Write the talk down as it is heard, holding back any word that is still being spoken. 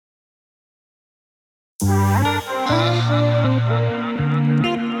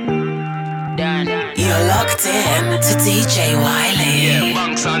to DJ Wiley. Yeah,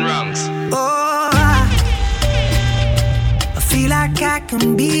 bunks and rungs. Oh, I feel like I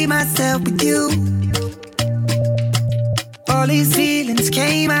can be myself with you. All these feelings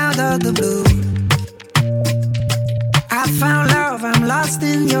came out of the blue. I found love, I'm lost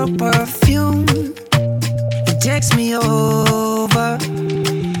in your perfume. It takes me over.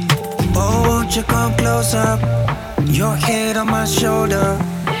 Oh, won't you come closer? Your head on my shoulder.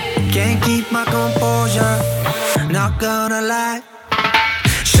 Can't keep my composure. Not gonna lie.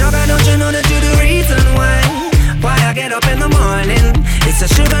 Sugar, don't you know that you're the reason why I get up in the morning? It's a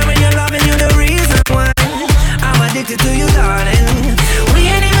sugar when you're loving, you're the reason why I'm addicted to you, darling.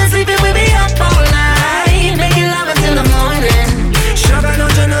 We ain't even sleeping, we be up all night, making love until the morning. Sugar,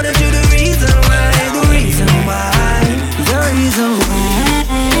 don't you know that you're the reason why, the reason why, the reason why.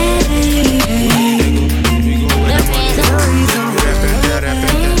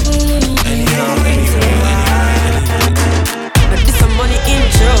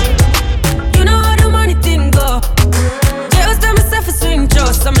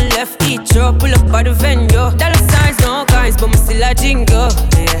 Pull up by the venue. Dollar signs, no guys, but me still a jingle.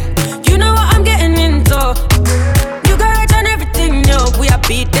 Yeah, you know what I'm getting into. You got on everything, yo. We a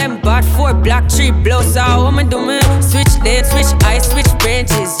beat them bad 4 black 3 blows out. What me do me? Switch lanes, switch eyes, switch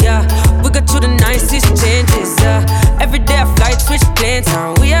branches. Yeah, we got to the nicest changes. Yeah, every day I fly, switch planes.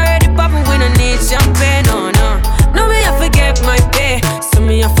 We already popping, we don't need champagne. No, no, no, me I forget my pay. So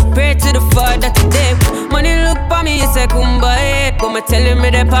me I for pray to the Father today. Money look for me, it's a kumbaya. Come telling me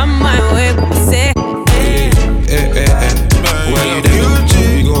that I'm my way. Come say, hey, hey, hey, hey. Where you there?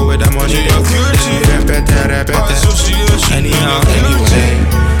 We go with that money. Repete. Anyhow, anyway.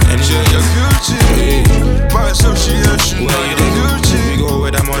 Where you there? We go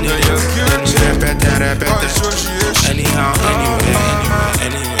with that money. Repete. Anyhow, anyway.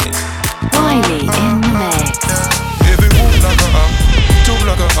 Wiley in the mix. If it move like a up, talk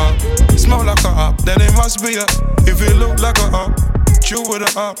like a up, smell like a up, then it must be a. If it look like a up, chew with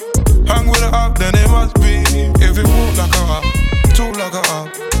a up, hang with a up, then it must be. If it move like a up, talk like a up,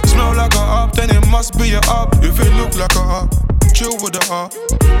 smell like a up, then it must be a up. If it look like a up, chew with a up,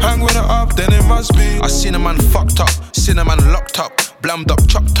 hang with a up, then it must be. I seen a man fucked up, seen a man locked up, blammed up,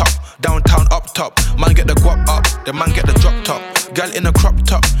 chopped up, downtown up top. Man get the guap up, the man get the drop top. Gal in a crop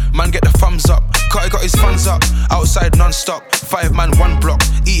top, man get the thumbs up. Carti got his fans up, outside non-stop. 5 man, 1 block,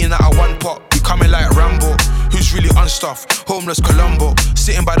 eating out of 1 pot. We coming like Rambo, who's really unstuffed? Homeless Colombo,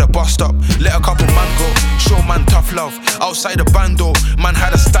 sitting by the bus stop. Let a couple man go, show man tough love. Outside the bando, man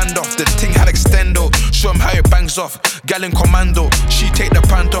had a standoff. The ting had extendo, show him how it bangs off. Gal in commando, she take the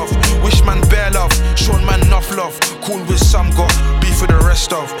pant off. Wish man bare love, show man enough love. Cool with some, got beef with the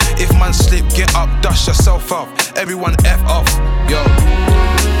rest of. If man slip, get up, dust yourself up. Everyone F off, yo.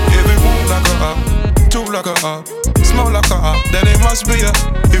 If it move like a up, talk like a up, smell like a up, then it must be a.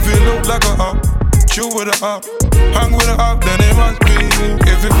 If it look like a up, chew with a up, hang with a up, then it must be.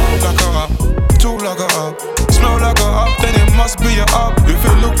 If it move like a up, talk like a up, smell like a up, then it must be a up. If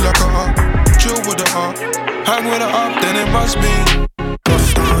it look like a up, chew with a up, hang with a up, then it must be.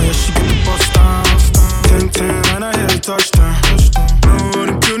 Bust down, yeah, she get the bust down. 10-10, and I hear the touchdown. No,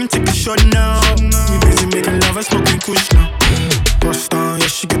 the building, take a shot now. We busy making love and smoking kush now. Bust down, yeah,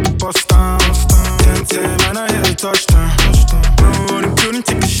 she get the bust down. 10-10, and I hear the touchdown. No, the building,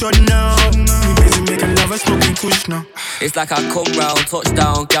 take a shot now. We busy making love and smoking kush now. It's like I come round,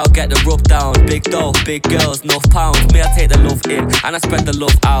 touchdown, gal get the rub down. Big dough, big girls, enough pounds. Me, I take the love in, and I spread the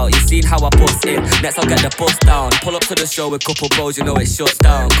love out. You seen how I bust in, next I'll get the bust down. Pull up to the show with couple bros, you know it shuts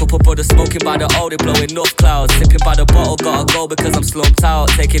down. Couple brothers smoking by the O, they blowing enough clouds. Sipping by the bottle, gotta go because I'm slumped out.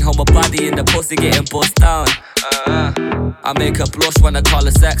 Taking home a body in the pussy, getting bust down. I make her blush when I call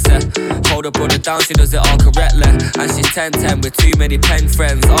her sexy. Hold her brother down, she does it all correctly. And she's 10-10 with too many pen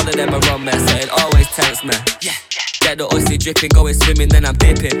friends. All of them are on me, so it always tempts me. Get the Aussie dripping, going swimming, then I'm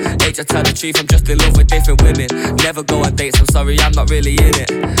dipping. Age, I tell the truth, I'm just in love with different women. Never go on dates, I'm sorry, I'm not really in it.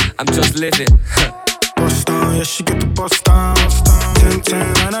 I'm just living. Bust down, yeah, she get the bust down.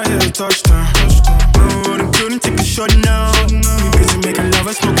 10-10, and I hear the touchdown. No, the building, take a shot now. We busy making love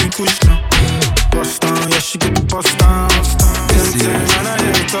and smoking kush now. Bust down, yeah, she get the bust down. 10-10, and I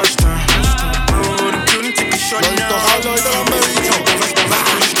hear the touchdown. No, the building, take a shot now.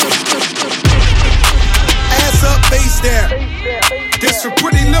 Ass up, face there. This for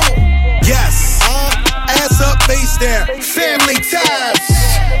pretty low. Yes. Ass up, face there. Family ties.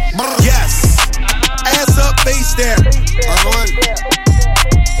 Yes. Ass up, face there.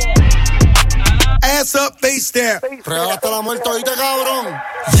 Ass up, face there. Regalaste la muerte ahorita, cabrón.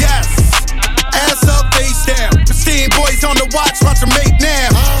 Yes. Ass up, face there. Pristine boys on the watch, watch them make now.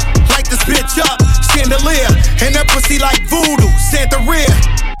 Light this bitch up, chandelier. And that sexy like voodoo, Santeria.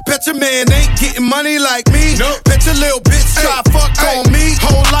 Bet your man ain't getting money like me. Nope. Bet your little bitch try fuck on me.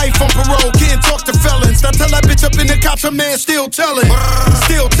 Whole life on parole, can't talk to felons. Now tell that bitch up in the cops, her man still telling.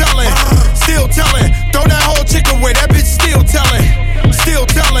 Still telling, still telling. Throw that whole chick away, that bitch still telling. Still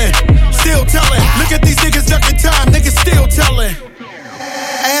telling, still telling. Look at these niggas ducking time, niggas still telling.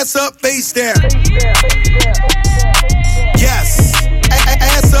 Ass up, face down. Yes.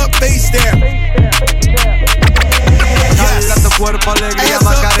 Ass up, face down. Dale a tu cuerpo alegría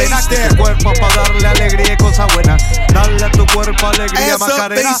Macarena, que tu cuerpo pa' darle alegría y cosas buenas. Dale a tu cuerpo alegría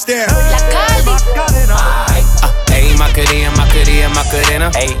Macarena. Ayy,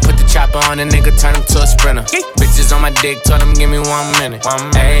 Macarena. Ayy, put the chopper on a nigga, turn him to a sprinter. Bitches on my dick, told him give me 1 minute.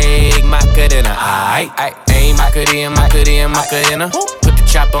 Ayy, Macarena. Ayy, Macarena. Put the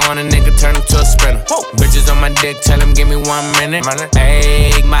chopper on a nigga, turn him to a sprinter. Bitches on my dick, tell him give me 1 minute.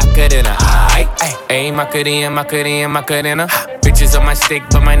 Ayy, Macarena. Ayy, Macarena. Bitches on my stick,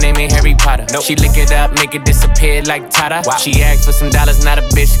 but my name ain't Harry Potter. Nope. She lick it up, make it disappear like Tata. Wow. She asked for some dollars, not a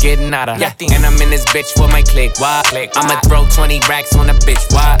bitch getting out of. Yeah. And I'm in this bitch for my click. Why? I'ma throw 20 racks on a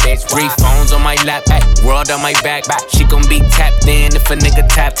bitch. Why? 3 phones on my lap, world on my back. She gon' be tapped in if a nigga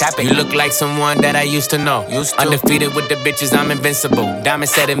tap it. You look like someone that I used to know. Undefeated with the bitches, I'm invincible. Diamond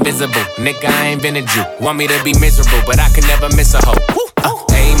said invisible. Nigga, I ain't been a Jew. Want me to be miserable, but I can never miss a hoe.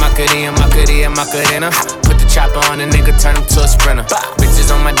 Ayy, Macarena. Put the chopper on a nigga, turn him to a sprinter. Bitches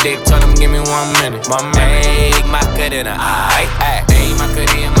on my dick, told him give me 1 minute. Ayy, Macarena. Ayy,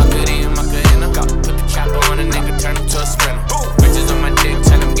 Macarena. Put the chopper on a nigga, turn him to a sprinter. Bitches on my dick,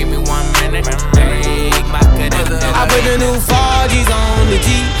 tell him give me 1 minute. Ayy, Macarena. I put the new 4Gs on the G.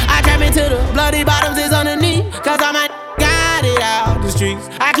 I trap into the bloody bottoms is underneath. Cause I'm a got it out the streets.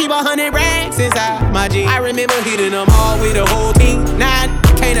 I keep 100 racks inside my jeans. I remember hitting them all with the whole team. Now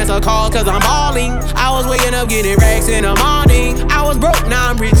can't answer calls cause I'm balling. I was waking up getting racks in the morning. I was broke, now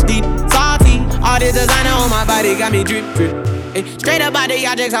I'm rich, deep, salty. All this designer on my body got me drip. Hey, straight up out the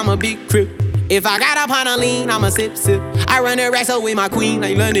objects, I'm a big crip. If I got up on a lean, I'ma sip. I run the racks up with my queen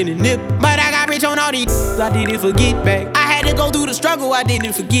like London and Nip. But I got rich on all these, I didn't forget back. I had to go through the struggle, I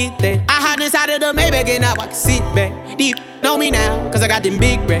didn't forget that. I hopped inside of the Maybach and now I can sit back. Deep know me now, cause I got them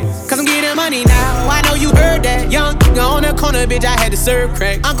big racks. Cause I'm getting money now, I know you heard that. Young on the corner, bitch, I had to serve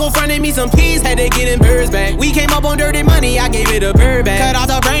crack. Uncle fronted me some peas, had to get them birds back. We came up on dirty money, I gave it a bird back. Cut off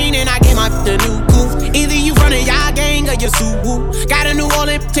the brain and I gave my the new goof. Either you front of y'all gang or you Suwu. Got a New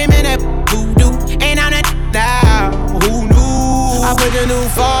Orleans Tim and that voodoo. And I'm that now, who knew? I put the new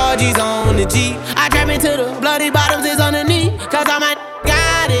 4Gs on the G. I trap into the bloody bottoms is underneath. Cause I'm a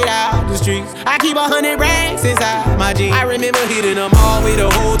got it out the streets. I keep 100 racks inside my jeans. I remember hitting them all with the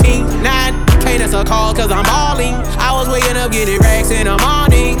whole team. Now I can't answer calls cause I'm balling. I was waking up getting racks in the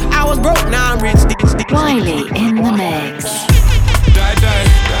morning. I was broke, now I'm rich. Wiley in the mix. Die.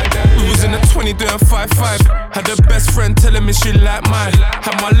 We was in the 20 doing 5-5. Had the best friend telling me she like mine.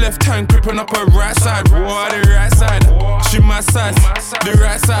 Had my left hand gripping up her right side. What, the right side? She my size. The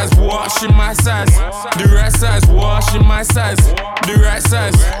right size. What, she my size. The right size. What, she my size. The right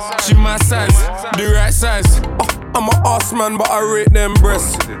size. She my size. The right size. I'm an ass man, but I rate them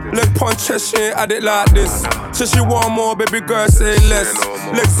breasts. Leg punch chest, she ain't had it like this. So she want more, baby girl, say less.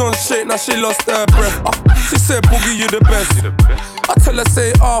 Legs on shake, now she lost her breath. She said, Boogie, you the best. I tell her,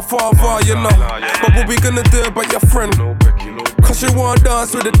 say, far, you know. But what we gonna do about your friend? Cause she wanna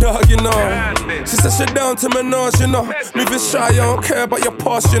dance with the dog, you know. She said she down to Menage, you know. Moving shy, I don't care about your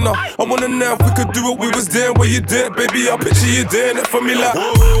past, you know. I wanna know if we could do what we was doing, what you did, baby. I picture you doing it for me like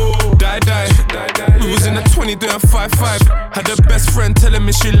Die. We was in the 20 doing 5-5. Had the best friend telling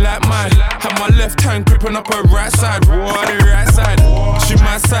me she like mine. Had my left hand gripping up her right side. What, the right side? She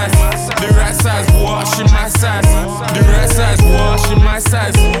my size. The right size. What, she my size. The right size. What, she my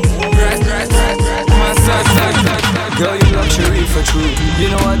size. Right, my size. Girl, you luxury for true. You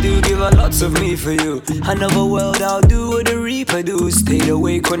know I do give a lots of me for you. Another world I'll do what the reaper do. Stayed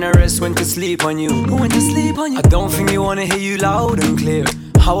awake when I rest, went to sleep on you. Went to sleep on you. I don't think you wanna hear you loud and clear.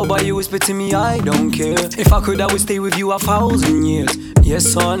 How about you whisper to me, I don't care. If I could, I would stay with you 1,000 years. Yes,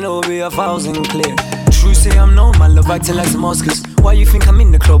 so I know it'll be 1,000 clear. True say I'm known, my love acting like some Oscars. Why you think I'm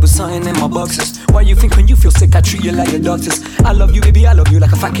in the club with something in my boxes? Why you think when you feel sick I treat you like your doctors? I love you, baby, I love you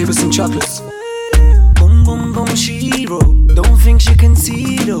like a fat kid with some chocolates. Boom, boom, boom, she wrote. Don't think she can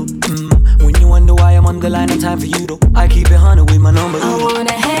see though. When you wonder why I'm on the line, no time for you though. I keep it 100 with my number. I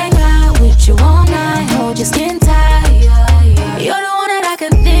wanna hang out with you all night, hold your skin tight. You're the one that I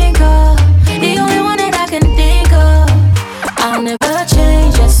can think of, the only one that I can think of. I'll never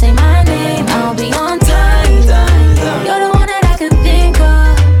change, just say my name, I'll be on time. You're the one that I can think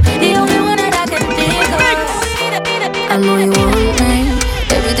of, the only one that I can think of.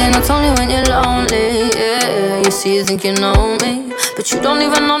 but you don't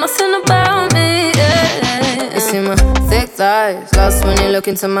even know nothing about me, yeah. You see my thick thighs, lost when you look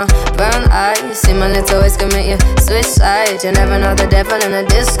into my brown eyes. See my little ways can make you switch sides. You never know the devil in a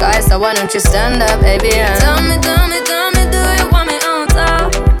disguise, so why don't you stand up, baby, and tell me, do you want me on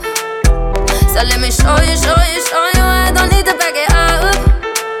top? So let me show you, I don't need to back it up.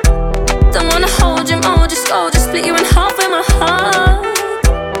 Don't wanna hold you, mold you slow, just split you in half with my heart.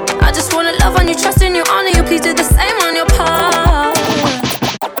 I just wanna love on you, trust in you, honor you, please do the same on your part.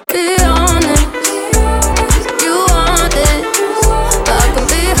 Be honest, you want it, but I can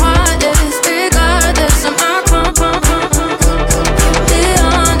be hardest, regardless of my compromise. Be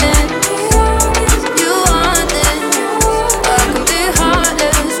honest, you want it, but I can be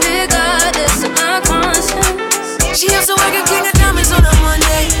hardest, regardless of my conscience. She used to work at King of Diamonds on a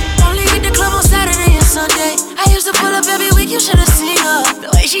Monday, only hit the club on Saturday and Sunday. I used to pull up every week, you should've seen her. The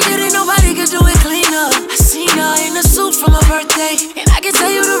way she did it, nobody could do it cleaner. I seen her in a suit from her birthday, and I can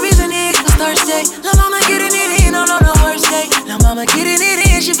tell you the reason it was Thursday. La mama getting it in on the worst day. La mama getting it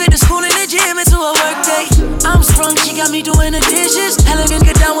in, she fit the school and the gym into a work day. I'm sprung, she got me doing the dishes. Elegant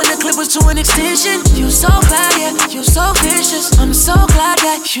get down when the clip was to an extension. You so bad, yeah, you so vicious. I'm so glad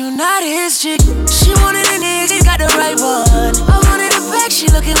that you not his chick. She wanted an egg, he got the right one. I wanted a back, she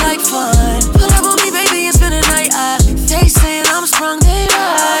looking like fun. Pull up on me, baby, and spend the night. They saying I'm sprung, they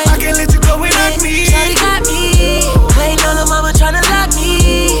right. I can't let you go without me. Shawty got me, waiting on the mama tryna lock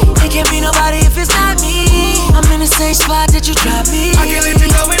me. It can't be nobody if it's not me. I'm in the same spot that you dropped me. I can't let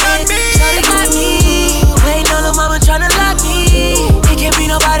you go without me. Shawty got me, waiting on the mama tryna lock me. It can't be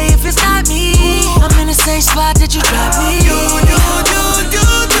nobody if it's not me. I'm in the same spot that you dropped me. You.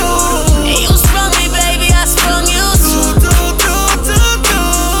 And you sprung me, baby, I sprung you.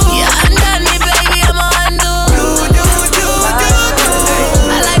 Yeah, undone me, baby, I'm a undo.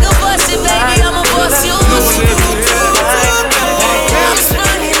 I like a bossy, baby, I'm a boss you.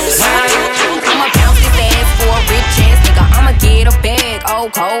 I'ma bounce this ass for a rich ass nigga. I'ma get a bag,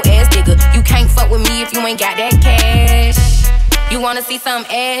 old cold ass nigga. You can't fuck with me if you ain't got that cash. You wanna see some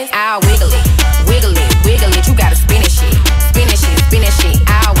ass? I'll wiggle it, wiggle it, wiggle it. You gotta spin it shit, spin it shit, spin it shit.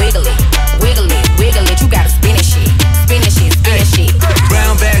 I'll wiggle it, wiggle it, wiggle it. You gotta spin it shit, spin it shit, spin it shit.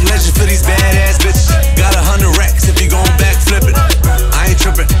 Brown bag legend for these badass bitches. Got 100 racks if you gon' back flip it. I ain't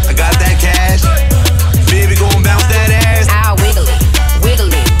trippin', I got that cash. Baby gon' bounce that ass. I'll wiggle it,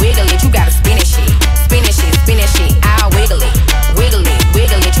 wiggle it, wiggle it. You gotta spin it shit, spin it shit, spin it shit. I'll wiggle it, wiggle it,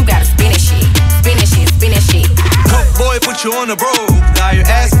 wiggle it. You gotta spin it shit, spin it shit, spin it shit. Coke boy, put you on the road. Got your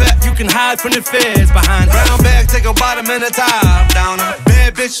ass fat, you can hide from the feds behind. Brown bag, take a bottom and a top down.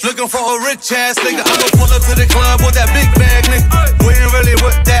 Bad bitch looking for a rich ass nigga. I'ma pull up to the club with that big bag, nigga. We ain't really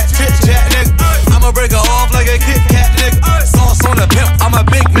with that chit chat, nigga. I'ma break her off like a Kit Kat, nigga. Sauce on the pimp, I'm a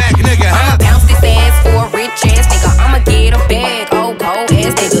Big Mac, nigga. I'ma bounce this ass for a rich ass nigga. I'ma get a bag, old cold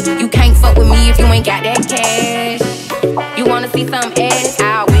ass nigga. You can't fuck with me if you ain't got that cash. You wanna see some ass?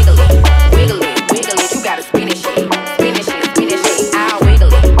 I'll wiggle it, wiggle it, wiggle it. You gotta spin it shit, spin it shit, spin it shit. I'll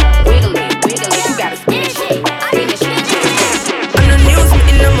wiggle it, wiggle it, wiggle it. You gotta spin it shit, spin it shit. On the news,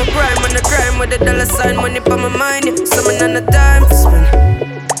 meeting on my prime, on the crime with a dollar sign, money on my mind. Yeah. Someone on the time for spin,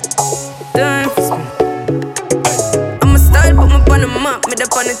 time for spin. I'm a style, put me on the map, me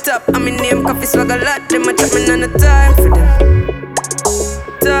up on the top. I'm in name, coffee swag a lot. Them a chat me on the time for them,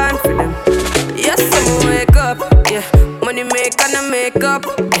 time for them. Yes, I'ma wake up, yeah. Money make and I make up,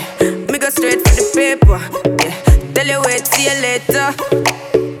 yeah. Me go straight for the paper, yeah. Tell you wait, see you later.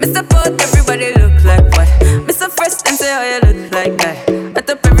 Me support everybody look like what? Me so first and say how you look like that. I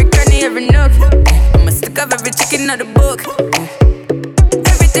top every cranny, every nook, yeah. I'ma stick up every chicken out the book, yeah.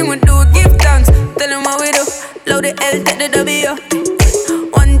 Everything we do, give thanks. Tell them what we do. Load the L, take the W.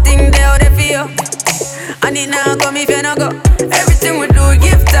 One thing they out there for you. And it now come if you no go. Everything we do,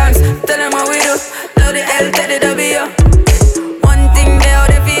 give thanks. Tell them what we do. Load the L, take the W. One thing they out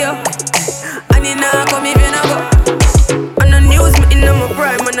there for you. And it now come if you no go. On the news, me in on my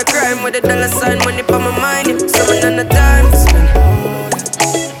prime, on the crime with a dollar sign, money on my mind. Yeah. Someone on the time to spend,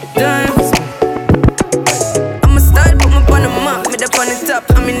 time to spend. I'm a style, put me on the map, me up on the top.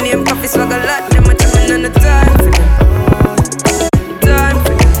 I'm in name, coffee swag a lot. Them a jumping on the time for them, time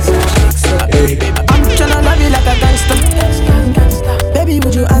for them. I'm tryna love you like a gangster. Baby,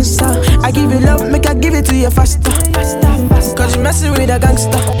 would you answer? I give you love, make I give it to you faster. Cause you messing with a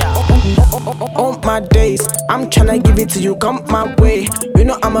gangster. All my days, I'm tryna give it to you, come my way. You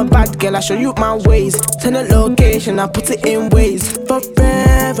know I'm a bad girl, I show you my ways. Send a location, I put it in ways.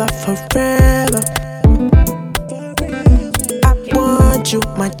 Forever, forever. I want you,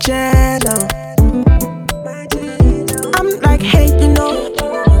 my channel. I'm like, hey, you know.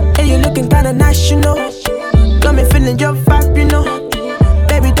 Hey, you looking kinda nice, you know. Got me feeling your vibe, you know.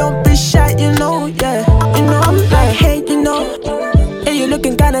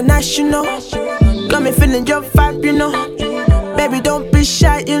 fresh, you know. Got me feeling your vibe, you know. Baby, don't be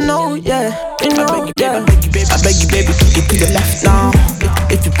shy, you know, yeah. You know, I beg you, baby, kick it to the left now.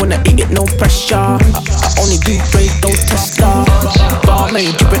 If you wanna eat it, no pressure. I only do break, don't Tesla. Ball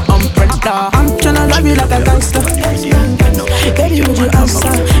made, drippin' umbrella. I'm tryna love you like a gangster. Baby, would you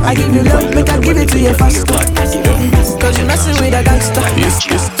answer? I give you love, make I give it to you faster. Cause you messing with a gangster.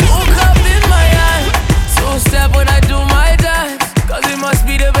 Woke up in my eye, so step when I do my dance. Cause it must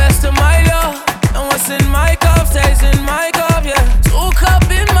be the best of my love. And what's in my cup stays in my cup, yeah. Woke up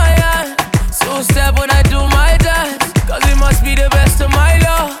in my eye, so step when I do my dance. Cause it must be the best of my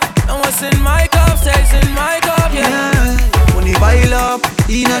love. And what's in my cup stays in my cup, yeah. Money pile up,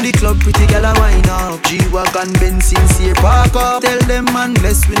 inna the club, pretty girl a wine up. G-Wagon, Benz, sincere park up. Tell them man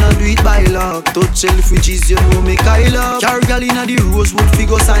bless, we not do it by luck. Touch Selfridges, you know me Kyle up. Car girl inna the Rosewood,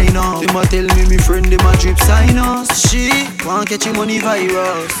 figure sign up. Them a tell me friend, them a drip sign us. She want catch your money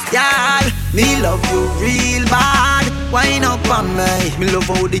virus. Yeah, me love you real bad. Wine up on me. Me love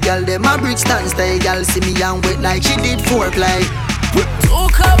how the girl them a brick stand stay. Girl see me and wet like she did foreplay.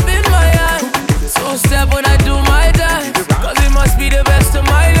 Woke up in my eye, so step when I do my dance. Cause it must be the best of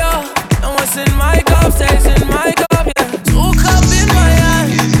my love. And what's in my cup stays in my cup, yeah. Woke up in my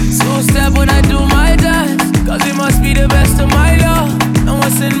eye, so step when I do my dance. Cause it must be the best of my love. And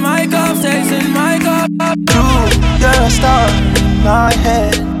what's in my cup stays in my cup. You're a star in my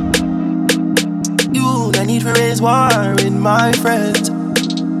head. You got need for raise war in my friends.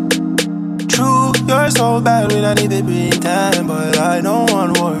 True, you're so bad when I need to pretend, but I don't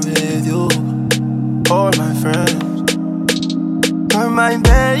want war with you or my friends. You're my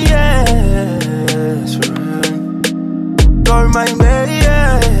best friend. You're my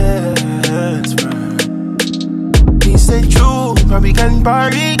best friend. Me say true, probably can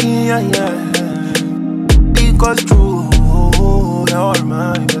party, yeah. Because true, you're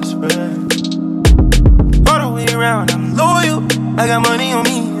my best friend. All the way around, I'm loyal. I got money on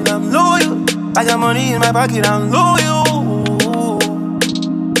me, and I'm loyal. I got money in my pocket, I'm loyal.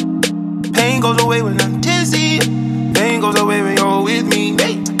 Pain goes away when I'm dizzy. Pain goes away when you're with me.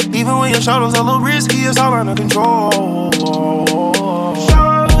 Even when your shadows a little risky, it's all under control.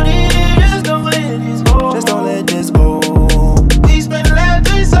 Shorty, just don't let this go. Just don't let this go. We spent the last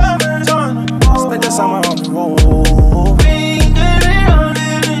 3 summers on the road. Spent the summer on the road.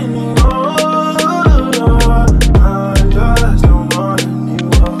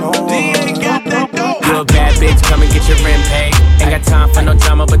 Bitch, come and get your rent paid. Ain't got time for no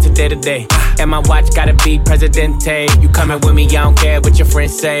drama, but today to day. And my watch gotta be Presidente. You coming with me, I don't care what your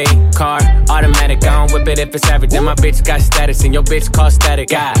friends say. Car, automatic, I don't whip it if it's average. And my bitch got status, and your bitch call static.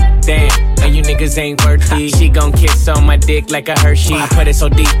 God damn, and you niggas ain't worthy. She gon' kiss on my dick like a Hershey. I put it so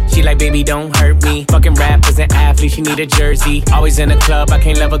deep, she like, baby, don't hurt me. Fucking rappers and athletes, she need a jersey. Always in the club, I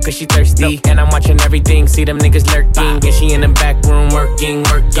can't love her cause she thirsty. And I'm watching everything, see them niggas lurking. And she in the back room working.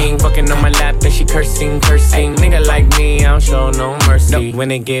 Fucking on my lap and she cursing. Nigga like me, I don't show no mercy.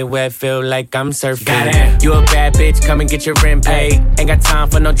 When it get wet, feel like I'm surfing. You a bad bitch, come and get your rent paid. Ain't got time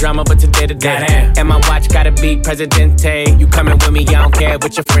for no drama, but today to day. And my watch gotta be Presidente. You coming with me, I don't care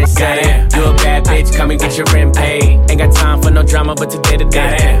what your friends say. You a bad bitch, come and get your rent paid. Ain't got time for no drama, but today to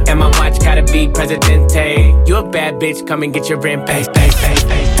day. And my watch gotta be Presidente. You a bad bitch, come and get your rent paid.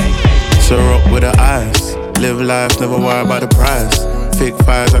 So rock with the eyes. Live life, never worry about the price. Fake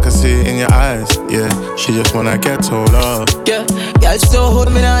fires, I can see it in your eyes. Yeah, she just wanna get told off. Yeah, y'all still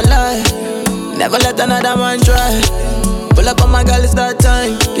hold me that lie. Never let another man try. Pull up on my girl, it's that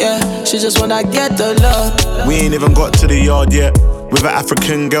time. Yeah, she just wanna get the love. We ain't even got to the yard yet. With an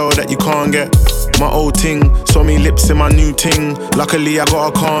African girl that you can't get. My old ting, saw me lips in my new ting. Luckily I got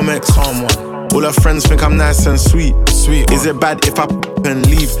a calm ex. Calm one. All her friends think I'm nice and sweet. Is it bad if I and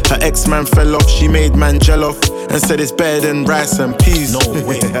leave? Her ex-man fell off, she made man gel off and said it's better than rice and peas. No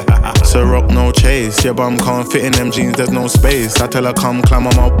way. So rock, no chase. Your bum can't fit in them jeans, there's no space. I tell her come climb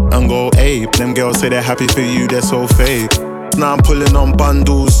on my and go ape. Them girls say they're happy for you, they're so fake. Now I'm pulling on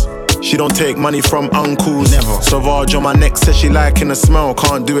bundles. She don't take money from uncles. Never. Sauvage on my neck says she liking the smell.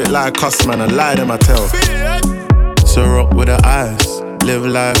 Can't do it like us, man, I lie them I tell. So rock with her eyes. Live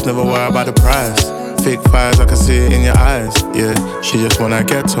life, never worry about the price. Fake fires, I can see it in your eyes. Yeah, she just wanna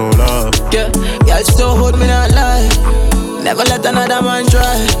get told off. Yeah, y'all still hold me that lie. Never let another man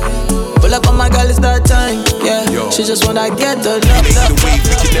try. Pull up on my girl, it's that time. Yeah, she just wanna get the love. We make the wave,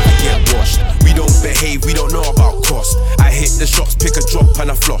 we can never get washed. We don't behave, we don't know about cost. I hit the shots, pick a drop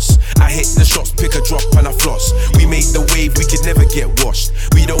and I floss. I hit the shots, pick a drop and I floss. We make the wave, we can never get washed.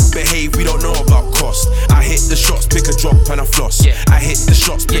 We don't behave, we don't know about cost. I hit the shots, pick a drop and I floss. I hit the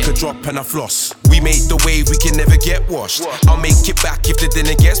shots, pick a drop and I floss. We make the wave, we can never get washed. I'll make it back if the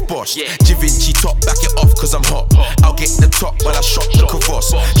dinner gets boshed. Givenchy top, back it off cause I'm hot. I'll get the top while I shot the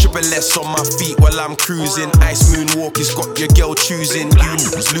Kavos. Triple S on my feet while I'm cruising. Ice moonwalk has got your girl choosing. You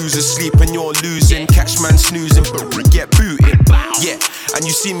losers sleep and you're losing. Catch man snoozing, but get booted. Yeah, and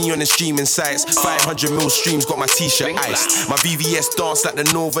you see me on the streaming sites. 500 mil streams, got my t-shirt iced. My VVS dance like the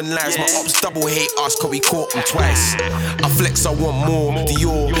Northern Lights. My ops double hate us cause we caught them twice. I flex, I want more.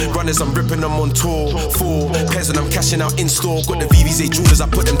 Dior runners, I'm ripping them on tour. 4 pairs and I'm cashing out in store. Got the VVS jewelers, I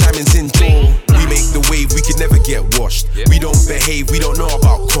put them diamonds in door. We make the wave, we can never get washed. We don't behave, we don't know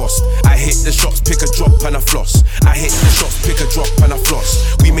about cost. I hit the shots, pick a drop and I floss. I hit the shots, pick a drop and I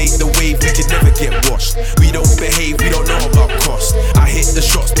floss. We make the wave, we can never get washed. We don't behave, we don't know about cost. I hit the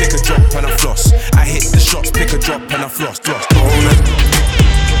shots, pick a drop and I floss. I hit the shots, pick a drop and I floss. Own it,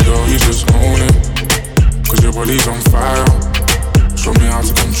 girl, you just own it. Cause your body's on fire. Show me how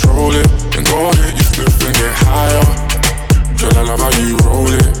to control it. Then go ahead, you flip and get higher. Girl, I love how you roll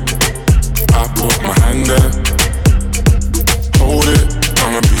it. I put my hand there. Hold it,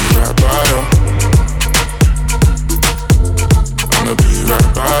 I'ma be right by you. I'ma be right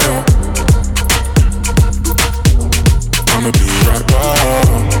by you. I'ma be right by you.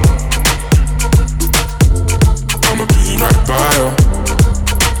 I'ma be right by you.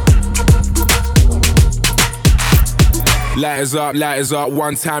 Lighters up,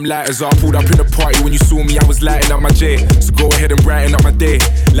 one time lighters up. Pulled up in the party when you saw me, I was lighting up my J. So go ahead and brighten up my day.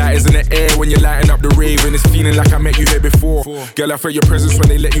 Lighters in the air when you're lighting up the rave. And it's feeling like I met you here before. Girl, I felt your presence when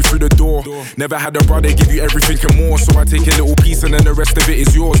they let you through the door. Never had a brother give you everything and more. So I take a little piece and then the rest of it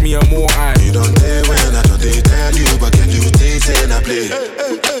is yours, me and more. You don't dare when I don't they tell you. But can you taste and I play?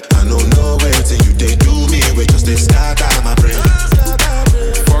 I don't know where till you they do me. We just they scatter my brain.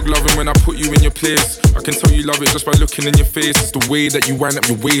 Fuck loving when I put you in your place. I can tell you love it just by looking in your face. It's the way that you wind up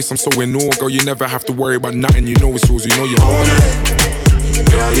your waist. I'm so in awe, girl, you never have to worry about nothing. You know it's yours, you know you own it.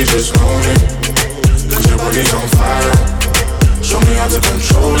 Girl, you just own it. Cause your body's on fire. Show me how to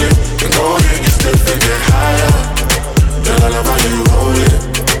control it. Then go ahead, get stiff and get higher. Girl, I love how you roll it.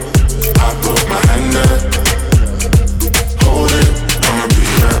 I put my hand there. Hold it, I'ma be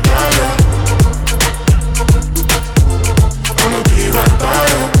right by you. I'ma be right by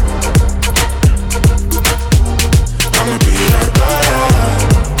you. I'ma be right by you.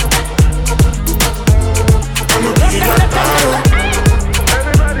 I'ma be right by you.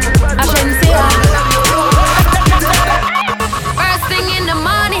 I shouldn't say first thing in the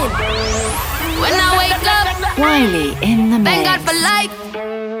morning, when I wake up, Wiley in the mix. Thank God for life.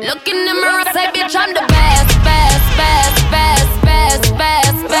 Look in the mirror, say bitch I'm the best, best, best, best, best,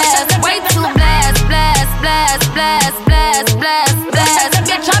 best, best. Way too blessed, blessed, blessed, blessed, blessed, blessed, blessed.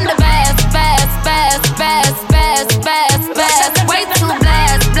 Bitch I'm the best, best, best, best, best, best, best. Way too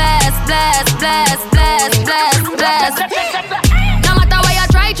blessed, blessed, blessed, blessed, blessed, blessed, blessed. No matter where you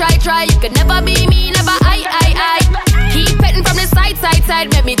try, you could never be me, never I. Keep petting from the side,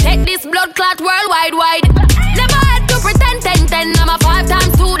 make me take this blood clot worldwide, wide. Never had to pretend, 10. I'm a 5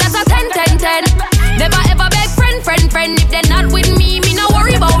 times 2, that's a 10. Never ever beg friend. If they're not with me no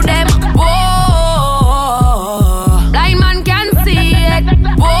worry about them. Whoa, blind man can see it.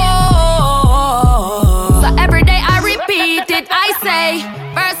 Whoa, so every day I repeat it. I say,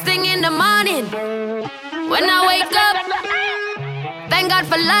 first thing in the morning, when I wake up, thank God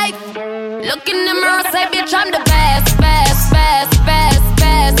for life. Look in the mirror, say bitch I'm the best, best, best, best,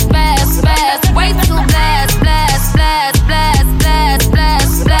 best, best, best. Way too blessed, blessed, blessed, blessed, blessed,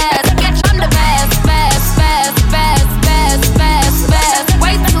 blessed, blessed. Bitch I'm the best, best, best, best, best, best, best.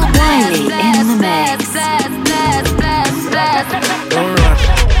 Way too blessed, blessed, blessed, blessed, blessed, blessed. Don't rush,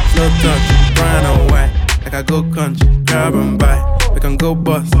 slow touch, brown and white. Like I go country, grab and buy. We can go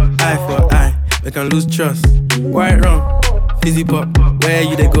bust, eye for eye. We can lose trust, white rum. Fizzy pop, where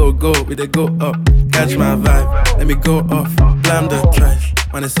you they go, we they go up. Catch my vibe, let me go off. Blam the trash,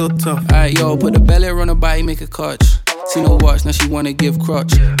 man it's so tough. Alright yo, put the belly on her body, make a catch. See no watch, now she wanna give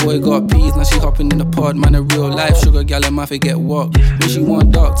crotch. Boy got peas, now she hopping in the pod. Man a real life, sugar gal and my forget walk. When she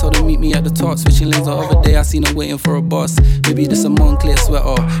want dark, told her meet me at the top. Switching lanes the other day, I seen her waiting for a boss. Maybe this a Moncler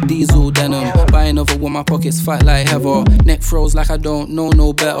sweater, diesel denim. Buying over with my pockets fat like heather. Neck froze like I don't know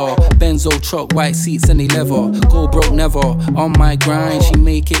no better. Benzo truck, white seats and they leather. Go broke never, on my grind. She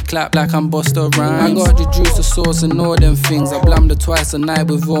make it clap like I'm Busta Rhymes. I got the juice, the sauce and all them things. I blammed her twice a night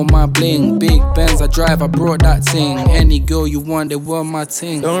with all my bling. Big Benz I drive, I brought that thing. Any girl you want, they want my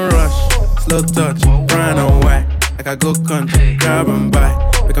ting. Don't rush, slow touch, brown and white. Like I go country, grab and buy.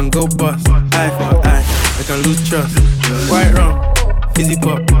 We can go bust, eye for eye. We can lose trust, white rum, fizzy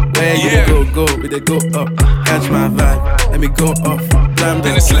pop. Where you they go, we they go up. Catch my vibe, let me go off. slam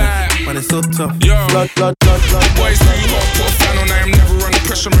in the slam. Man, it's so tough. Yo, blood. Boys, you got put a fan on. I am never under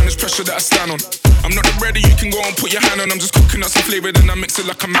pressure, man. It's pressure that I stand on. I'm not ready, you can go and put your hand on. I'm just cooking up some flavor, then I mix it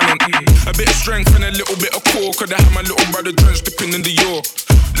like a man on. A bit of strength and a little bit of core. Could I have my little brother drenched dipping in the York?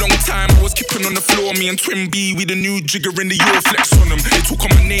 Long time I was keeping on the floor. Me and Twin B, we the new jigger in the York. Flex on them, they talk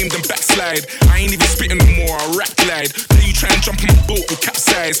on my name, then backslide. I ain't even spitting no more, I rap glide. Then you try and jump on my boat with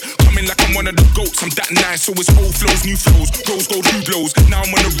capsize. Coming like I'm one of the goats, I'm that nice. So it's old flows, new flows, rose gold, who blows. Now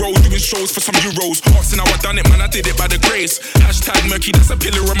I'm on the road doing shows for some euros. Asking how I done it, man, I did it by the grace. Hashtag murky, that's a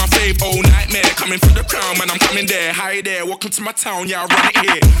pillar of my fave. Oh, nightmare, coming for the crown, man, I'm coming there. Hi there, welcome to my town, yeah, I run it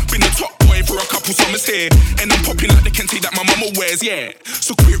here. Been the top boy for a couple summers here. And I'm popping like the Kente that my mama wears, yeah.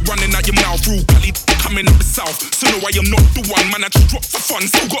 So quit running out your mouth, rude Cali coming up the south. So no, I am not the one, man, I just dropped for fun.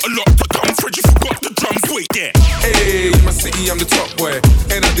 Still got a lot to come, Fred, you forgot the drums, wait, yeah. Hey, in my city, I'm the top boy.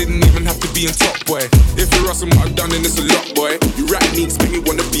 And I didn't even have to be in top boy. If you're asking what I've done, then it's a lot, boy. You rap needs make me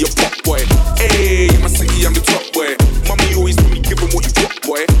wanna be a pop boy. Hey, in my city, I'm the top boy. Mommy always told me, give them what you got,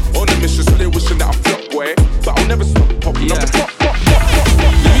 boy. On a mission, so they wishing that I flop, boy. But I'll never stop popping up the pop.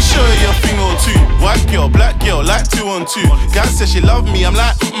 Let me show you a thing or two. White girl, black girl, like 2 on 2. Gal says she love me, I'm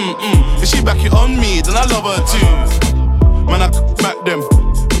like, If she back it on me, then I love her too. Man, I back them.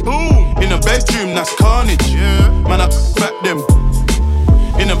 In the bedroom, that's carnage. Man, I back them.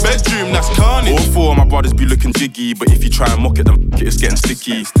 In the bedroom, that's carnage. All 4 of my brothers be looking jiggy, but if you try and mock it, then it's getting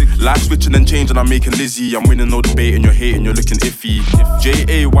sticky. Life switching and changing, I'm making Lizzie. I'm winning no debate and you're hating, you're looking iffy.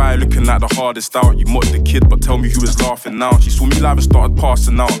 J.A.Y. looking like the hardest out. You mocked the kid, but tell me who is laughing now. She saw me live and started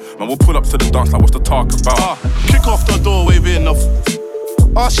passing out. Man, we'll pull up to the dance like what's the talk about? Kick off the door, waving off.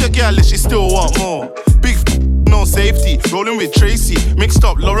 Ask your gal if she still want more. Big no safety, rolling with Tracy. Mixed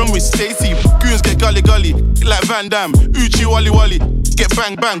up Lauren with Stacey. Goons get gully like Van Damme. Uchi Wally, get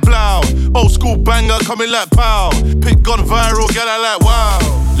bang blow. Old school banger coming like pow. Pick gone viral, get I like wow.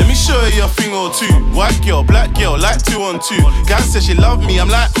 Let me show you a thing or two. White girl, black girl, like 2 on 2. Gal says she love me, I'm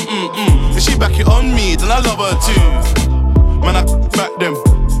like If she back it on me, then I love her too. Man, I back them.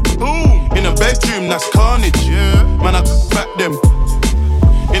 In the bedroom, that's carnage. Man, I back them.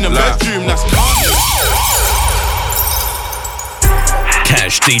 In the bedroom, that's carnage.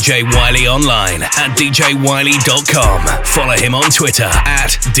 Catch DJ Wiley online at djwiley.com. Follow him on Twitter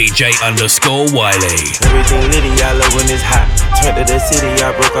at DJ_Wiley. Everything litty, I love when it's hot. Turned to the city,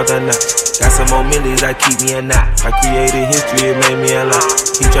 I broke out the knot. Got some more millies, I keep me a knot. I created history, it made me a lot.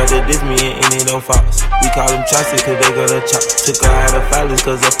 He tried to diss me and it don't false. We call them chopsticks cause they gonna chop. Took her out of filers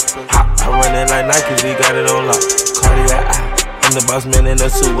cause of hot. I run it like Nike, we got it on lock. Cardiac eye. I'm the boss man in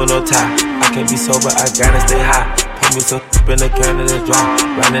a suit with no tie. I can't be sober, I gotta stay high. Put me some in the can and it's dry.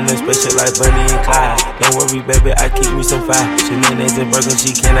 Riding in spaceship like Bunny and Clyde. Don't worry, baby, I keep me some fire. She mayonnaise and burger,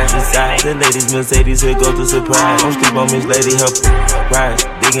 she cannot decide. The ladies Mercedes, here go to surprise. Don't sleep on Miss Lady, help rise.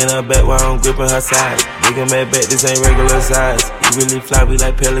 Digging her back while I'm gripping her side. Digging my back, this ain't regular size. You really fly, we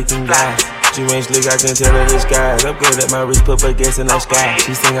like pelican guys. She ain't slick, I can tell her the skies. Upgrade at my wrist, put her gas in the sky.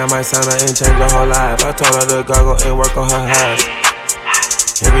 She think I might sign her and change her whole life. I told her to goggle and work on her highs.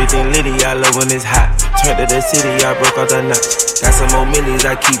 Everything litty, I love when it's hot. Turned to the city, I broke out the knot. Got some more millies,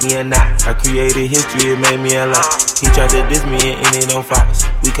 I keep me a knot. I created history, it made me a lot. He tried to diss me and it don't false.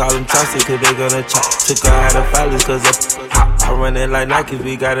 We call them chopsticks cause they gonna chop. Took her out of filers cause of hot. I run it like Nike,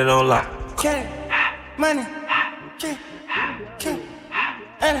 we got it on lock. Money, money,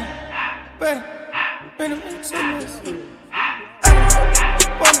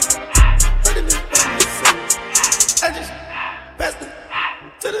 I just passed it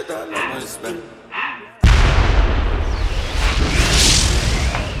to the door, no money spent.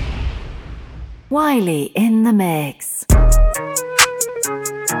 Wiley in the mix.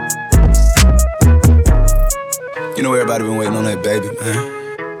 You know everybody been waiting on that baby, man.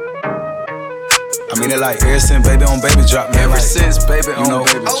 I mean it like ever since baby on baby drop, man. Ever like, since baby on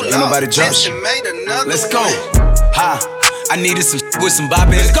baby drop. Ain't nobody drop shit. Let's go. Ha. I needed some with some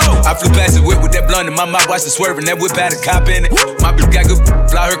bop in it. Let's go. I flew past the whip with that blunt in my mouth, watched it swerving. That whip had a cop in it. My bitch got good,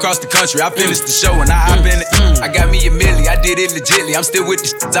 fly her across the country. I finished the show and I hop in it. I got me a milli, I did it legitly. I'm still with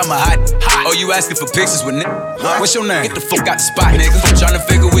the shit, I'm a hot. Oh, you asking for pictures with nigga? What's your name? Get the fuck out the spot, nigga. Tryna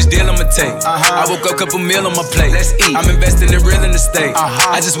figure which deal I'ma take. I woke up, couple meal on my plate. Let's eat. I'm investing in real estate.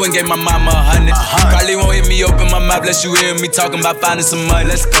 I just went and gave my mama 100. Probably won't hear me open my mouth, bless you hear me talking about finding some money.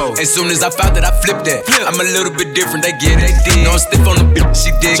 Let's go. As soon as I found that, I flipped that. I'm a little bit different, they get it. No, I'm stiff on the bitch, she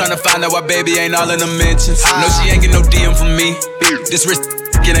dig. Tryna find out why baby ain't all in the mentions. No, she ain't get no DM from me. This wrist,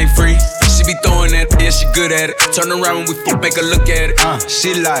 it ain't free. She be throwing that, yeah, she good at it. Turn around when we make her look at it.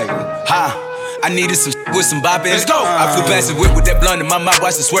 She like, ha. I needed some with some bop in it. Let's go. I flew past the whip with that blunt in my mouth,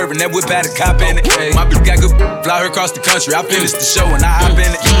 watched it swerving. That whip had a cop in it. My bitch got good, fly her across the country. I finished the show and I hop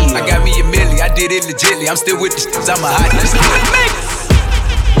in it. I got me a milli, I did it legitly. I'm still with the shits, I'm a hot nigga.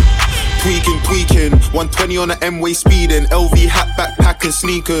 Tweaking, 120 on the M-way speeding, LV hat, backpack and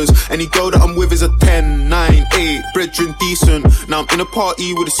sneakers. Any girl that I'm with is a 10, 9, 8, brethren decent. Now I'm in a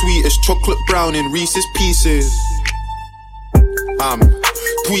party with the sweetest chocolate brown in Reese's Pieces.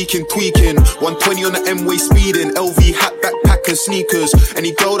 Tweaking, 120 on the M-way speeding, LV hat, backpack and sneakers.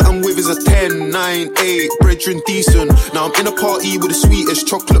 Any girl that I'm with is a 10, 9, 8, brethren decent. Now I'm in a party with the sweetest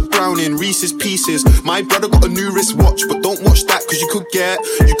chocolate brown in Reese's Pieces. My brother got a new wristwatch, but don't watch that cause you could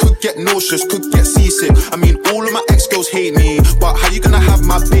get nauseous, could get seasick. I mean all of my ex-girls hate me, but how you gonna have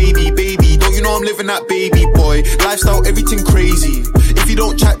my baby? Don't you know I'm living that baby boy lifestyle, everything crazy. If you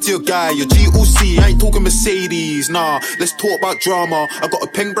don't chat to your guy, your GOC, I ain't talking Mercedes. Nah, let's talk about drama. I got a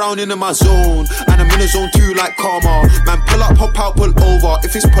pen brown in my zone, and I'm in a zone too like karma. Man, pull up, hop out, pull over.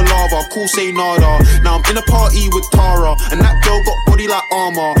 If it's palaver, cool, say nada. Now I'm in a party with Tara, and that girl got body like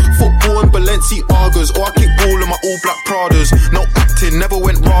armor. Football and Balenciagas, or I kick ball in my all black Pradas. No acting, never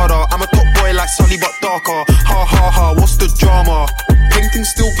went radar. I'm a top boy like Sully but darker. Ha ha ha, what's the drama? Paintings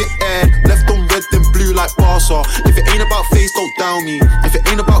still get aired, left on red then blue like Barca. If it ain't about face, don't down me. If it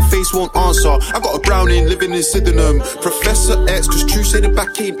ain't about face, won't answer. I got a Browning living in Sydenham. Professor X, cause true say the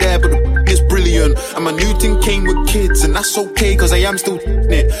back ain't there, but the is brilliant. And my new thing came with kids, and that's okay, cause I am still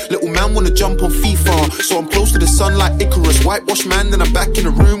it. Little man wanna jump on FIFA, so I'm close to the sun like Icarus. Whitewash man, then I'm back in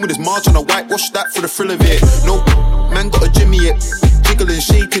the room with his march, and I whitewash that for the thrill of it. No man got a Jimmy it. Jiggling,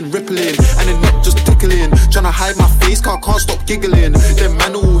 shaking, rippling, and the neck just tickling. Tryna hide my face, can't stop giggling. Them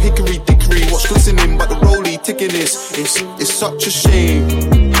man all hickory dickory, what's glistening, but the rollie ticking this. It's such a shame.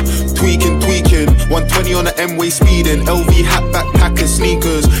 Tweaking, 120 on the M-way speeding, LV hat, backpack and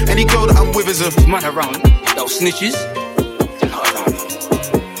sneakers. Any girl that I'm with is a man around. Those snitches,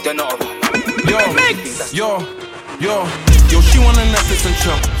 they're not around. Yo, she wanna Netflix and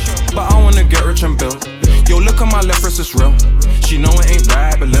chill, but I wanna get rich and build. Yo, look at my left wrist, it's real. She know it ain't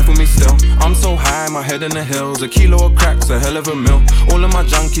right, but left with me still. I'm so high, my head in the hills. A kilo of crack's a hell of a meal. All of my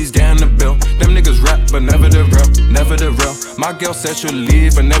junkies getting the bill. Them niggas rap, but never the real, never the real. My girl said she'll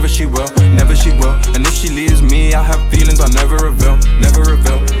leave, but never she will, never she will. And if she leaves me, I have feelings I never reveal, never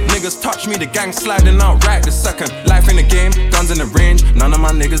reveal. Niggas touch me, the gang sliding out right this second. Life in the game, guns in the range. None of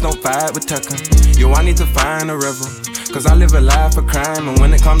my niggas don't fight with Tekken. Yo, I need to find a rebel, cause I live a life of crime. And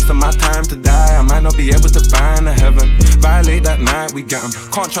when it comes to my time to die, I might not be able to find a heaven. Violate that night, we get 'em.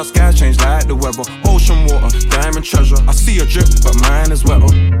 Can't trust guys, change like the weather. Ocean water, diamond treasure. I see a drip, but mine is wetter.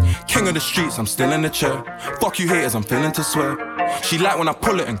 King of the streets, I'm still in the chair. Fuck you haters, I'm feeling to swear. She like when I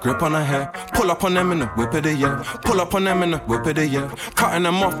pull it and grip on her hair. Pull up on them in the whip of the year. Pull up on them in the whip of the year. Cutting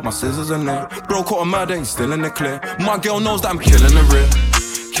them off, my scissors in there. Bro caught a murder, he's still in the clear. My girl knows that I'm killing the rear.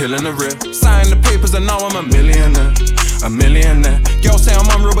 Killing the rear. Sign the papers and now I'm a millionaire. A millionaire. Girl say I'm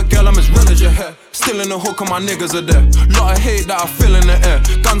unreal, but girl I'm as real as your hair. Still in the hook and my niggas are there. Lot of hate that I feel in the air.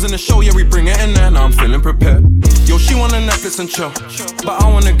 Guns in the show, yeah we bring it in there. Now I'm feeling prepared. Yo, she wanna Netflix and chill, but I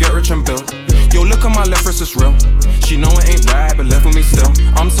wanna get rich and build. Yo, look at my left wrist, it's real. She know it ain't right, but left with me still.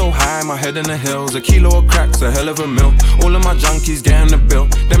 I'm so high, my head in the hills. A kilo of crack's a hell of a meal. All of my junkies getting the bill.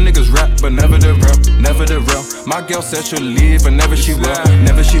 Them niggas rap, but never the real, never the real. My girl said she'll leave, but never she will,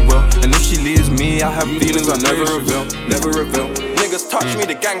 never she will. And if she leaves me, I have feelings I never reveal, never reveal. Niggas touch me,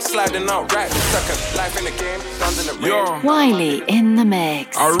 the gang sliding out right this second. Life in the game, guns in the rain. Wiley in the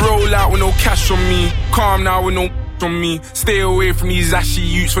mix. I roll out with no cash on me. Calm now with no on me. Stay away from these ashy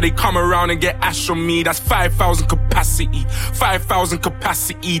youths, for they come around and get ash on me. That's 5,000 capacity, 5,000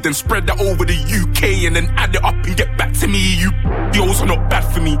 capacity. Then spread that over the UK and then add it up and get back to me. You yo's are not bad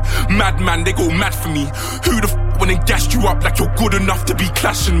for me. Madman, they go mad for me. Who the when they gassed you up like you're good enough to be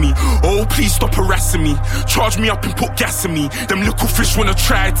clashing me? Oh, please stop harassing me. Charge me up and put gas in me. Them little fish wanna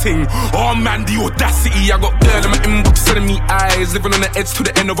try a thing. Oh man, the audacity. I got girl in my inbox sending me eyes. Living on the edge to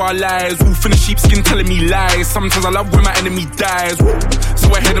the end of our lives. Wolf in the sheepskin telling me lies. Sometimes I love when my enemy dies.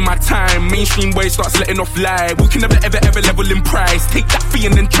 So ahead of my time. Mainstream way starts letting off live. We can never ever ever level in price. Take that fee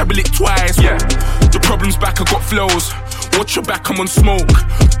and then treble it twice. Yeah, the problem's back, I got flows. Watch your back, I'm on smoke.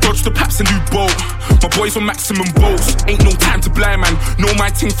 Dodge the paps and do both. My boys on maximum bolts. Ain't no time to blind man. Know my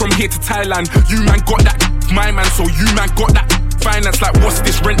ting from here to Thailand. You man got that, my man. So you man got that finance. Like what's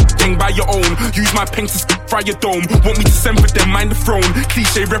this rent thing by your own? Use my pen to fry your dome. Want me to send for them, mind the throne.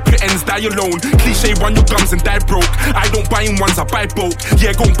 Cliche rep it ends, die alone. Cliche run your guns and die broke. I don't buy in ones, I buy bulk.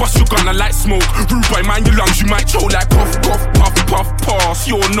 Yeah, go and bust your gun, I like smoke. Rude boy, mind your lungs, you might choke like puff, puff, puff, puff, pass.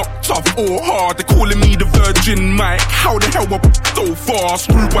 You're knocked tough or hard. They're calling me the Virgin Mike. How the hell up so far?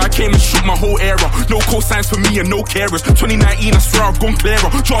 Screwboy came and shook my whole era. No cosigns for me and no carers. 2019, I swear I've gone clearer.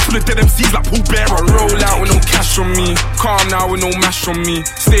 Drop full of dead MCs like Paul Bearer. Roll out with no cash on me. Calm now with no mash on me.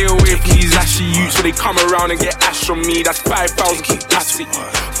 Stay away from these ashy youths so they come around and get ash on me. That's 5,000 capacity.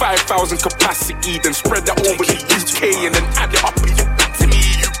 5,000 capacity. Then spread that over the UK and then add it up and get back to me.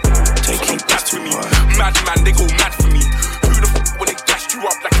 You back to me. Mad man, they go mad for me. Who the f when they gashed you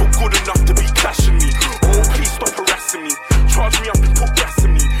up like you're good enough to be clashing me? Oh, please stop harassing me. Charge me up and put gas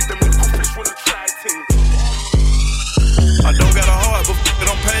in me. Them little fish wanna try things. I don't got a heart, but it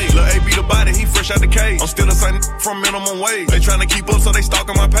don't pay. Lil' A be the body, he fresh out the cage. I'm still the same from minimum wage. They tryna keep up, so they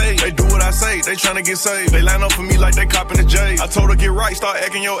stalking my page. They do what I say, they tryna get saved. They line up for me like they copping the J. I told her get right, start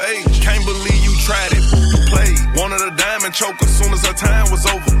acting your age. Can't believe you tried it, you played. Wanted a diamond choker, soon as her time was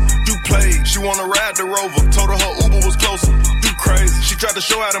over. You played, she wanna ride the Rover. Told her her Uber was closer. You crazy, she tried to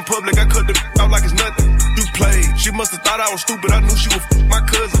show out in public. I cut the out like it's nothing. You played, she must've thought I was stupid. I knew she was my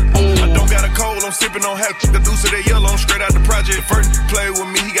cousin. I don't got a cold, I'm sipping on half. The deuce of that yellow, I'm straight out the project. First played with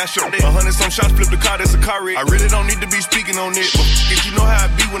me, he got shot dead. 100 some shots, flipped the car, that's a car wreck. I really don't need to be speaking on it, but you know how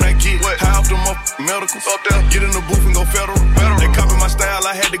I be when I get high off them medicals. Up there, get in the booth and go federal. They copy my style,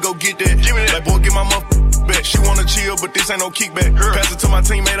 I had to go get that. Like boy, get my back. She wanna chill, but this ain't no kickback. Pass it to my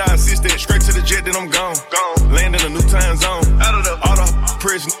teammate, I assist that. Straight to the jet, then I'm gone. Land in a new time zone. Out of the auto,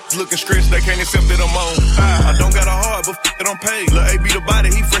 prison, looking stressed, they can't accept that I'm on. I don't got a heart, but it don't pay. Lil' A be the body,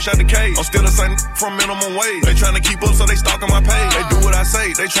 he fresh out the cage. I'm still the same from minimum wage. They tryna keep up, so they stalking my page. They do what I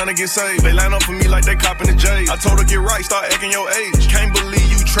say, they tryna get saved. They line up for me like they copping the J. I told her get right, start acting your age. Can't believe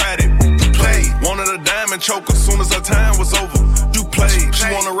you tried it, you played. Wanted a diamond choker, soon as her time was over. You played, she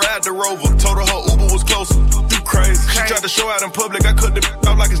wanna ride the Rover. Told her her Uber was closer. You crazy, she tried to show out in public. I cut the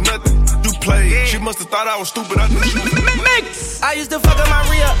out like it's nothing. You played, she must've thought I was stupid. I knew she was. I used to fuck up my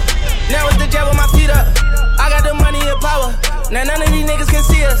re-up. Now it's the jab with my feet up. I got the money and power. Now none of these niggas can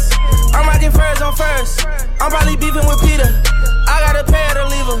see us. I'm rocking furs on first. I'm probably beefing with Peter. I got a pair to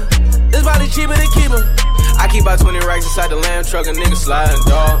leave her. It's probably cheaper to keep her. I keep about 20 racks inside the lamb truck, a nigga sliding,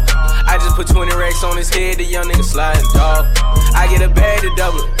 dog. I just put 20 racks on his head, the young nigga sliding, dog. I get a bag to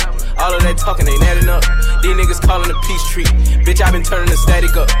double it. All of that talking ain't adding up. These niggas calling a peace treat. Bitch, I been turning the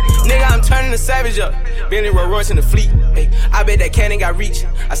static up. Nigga, I'm turning the savage up. Bentley Rolls Royce in the fleet. Ay, I bet that cannon got reach.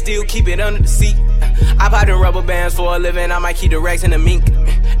 I still keep it under the seat. I pop the rubber bands for a living. I might keep the racks in the mink.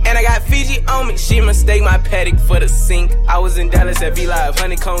 And I got Fiji on me. She mistake my paddock for the sink. I was in Dallas at V-Live.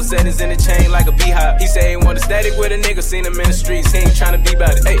 Honeycomb settings in the chain like a beehive. He say he want a static with a nigga. Seen him in the streets. He ain't tryna be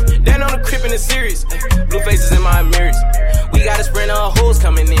about it. Ay, that on the crib in the series. Blue faces in my mirrors. We got a sprint of hoes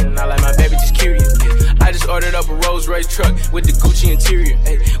coming in. I like my baby just curious. I just ordered up a Rolls Royce truck with the Gucci interior.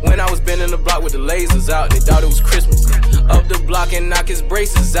 When I was bending the block with the lasers out, they thought it was Christmas. Up the block and knock his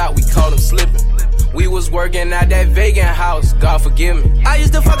braces out. We called him slipping. We was working at that vegan house, God forgive me. I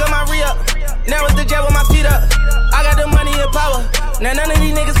used to fuck up my re-up. Now it's the jet with my feet up. I got the money and power. Now none of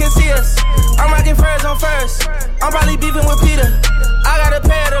these niggas can see us. I'm rocking furs on first. I'm probably beefing with Peter. I got a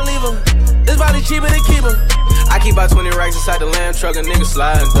pair to leave her. It's probably cheaper to keep her. I keep about 20 racks inside the lamb truck, a nigga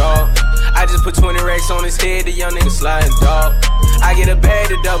sliding, dog. I just put 20 racks on his head, the young nigga sliding, dog. I get a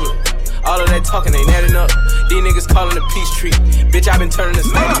bag to double it. All of that talking ain't adding up. These niggas calling a peace treat. Bitch, I been turning this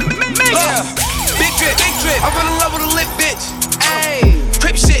up. Big drip, big drip. I fell in love with a lit bitch. Ayy,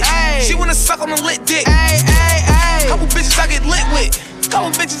 crip shit. Ay. She wanna suck on a lit dick. Ayy, ayy, ayy. Couple bitches I get lit with. Couple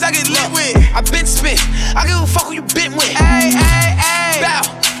bitches I get lit with. I been spit. I give a fuck who you been with. Ayy, ayy, ayy. Bow.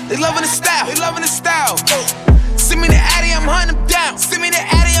 They loving the style. They loving the style. Send me the Addy, I'm hunting them down. Send me the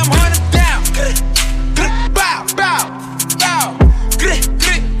Addy, I'm hunting them down. Bow, bow, bow.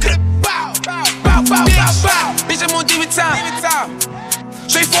 Bow, bow, bow, bow, bow. Bitch, I'm on demon time.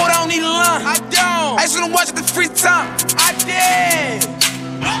 Straightforward, I don't need a line. I don't. I just wanna watch it the free time. I did.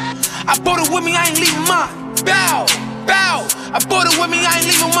 I bought it with me, I ain't leaving mine. Bow, bow. I bought it with me, I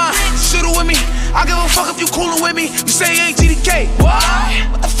ain't leaving mine. Shoot it with me. I give a fuck if you coolin' with me. You say you ain't GDK.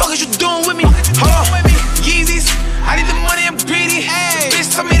 What the fuck is you doing with me? Yeezys. I need the money, I'm greedy.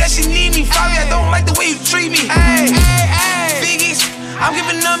 Bitch told me that she need me. Probably I don't like the way you treat me. Figgies. I'm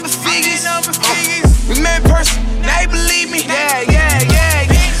giving number figures. We met in person, now you believe me. Yeah, yeah, yeah,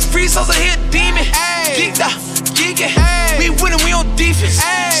 yeah. Free souls are here, demon. Geeked up, geeking. We winning, we on defense.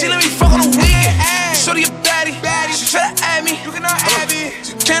 She let me fuck on the weekend. Shorty a baddie. She try to add me. You cannot add me.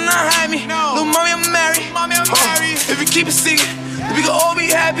 She cannot hide me. Little mommy, I'm married. If you keep it secret, then we can all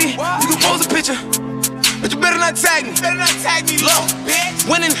be happy. You can post a picture, but you better not tag me. Low,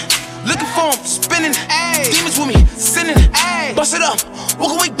 winning. Looking for him, spinning. Demons with me, sinning. Bust it up,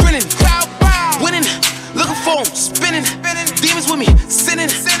 walk away grinning. Winning, looking for him, spinning. Demons with me, sinning.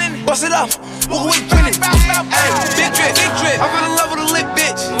 bust it up, walk away grinning. Ayy, big drip, I fell in love with a lit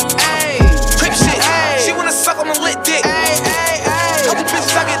bitch. Ayy, crip shit, she wanna suck on a lit dick. Couple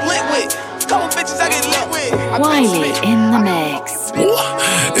bitches I get lit with. Wiley in the mix.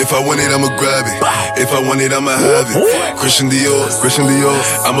 If I want it, I'ma grab it. If I want it, I'ma have it. Christian Dior,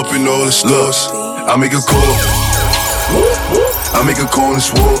 I'm up in all the stores. I make a call. I make a call and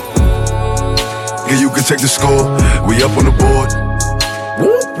swore. Yeah, you can take the score. We up on the board.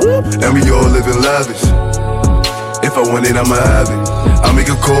 And we all living lavish. If I want it, I'ma have it. I make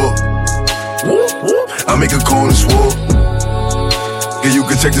a call. I make a call and swore. Yeah, you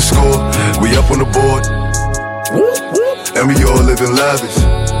can take the score. We up on the board. And we all living lavish.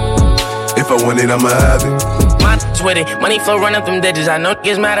 If I want it, I'ma have it. With it, money flow run up them digits. I know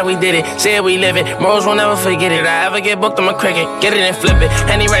niggas mad that we did it. Say it, we live it. Morals won't never forget it. I ever get booked, I'm a cricket. Get it and flip it.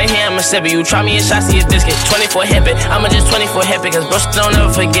 Henny right here, I'ma sip it. You try me and shots to your biscuit. 24 hip it. I'ma just 24 hip it. Cause bros don't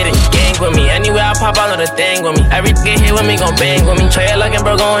ever forget it. Gang with me. Anywhere I pop, I know the thing with me. Every get here with me, gon' bang with me. Trey looking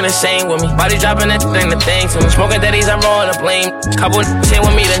bro going insane with me. Body dropping that thing, the thing to me. Smoking daddies, I'm rolling the blame. Couple here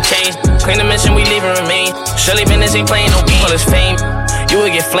with me, done change. Clean the mission, we leave and remain. Surely business ain't playing no game. All this fame, you would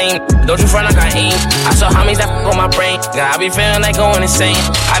get flamed. Don't you front like I aim. I saw homies that fuck on my brain. God, I be feeling like going insane.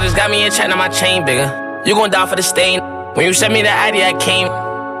 I just got me a chain on my chain bigger. You gon' die for the stain. When you sent me the ID, I came.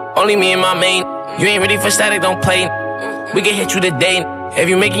 Only me and my main. You ain't ready for static, don't play. We can hit you today. If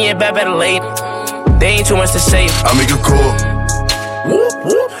you making it bad, better late. They ain't too much to say. I make a call.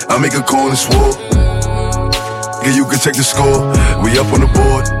 I make a call and swore. Yeah, you can take the score. We up on the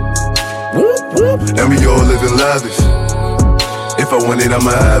board. And we all living lavish. If I want it,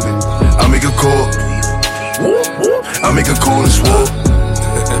 I'ma have it. I make a call. I make a call and swore.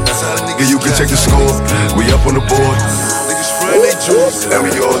 Yeah, you can take the score. We up on the board. And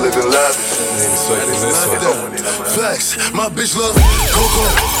we all living lavish. Flex, my bitch love Coco.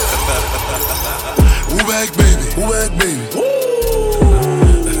 Woo back baby, woo back baby.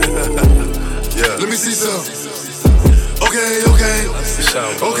 Yeah. Let me see some. Okay.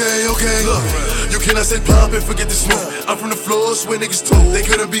 Look, you cannot say pop and forget the smoke. I'm from the floors where niggas told they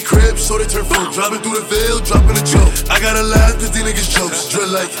couldn't be cribs, so they turn fruit. Driving through the veil, dropping a joke. I gotta laugh cause these niggas jokes. Drill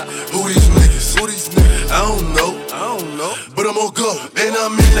like, who these niggas? I don't know. But I'm on go, and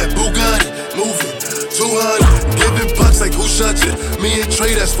I'm in that Bugatti, moving 200, giving pucks like who shot you? Me and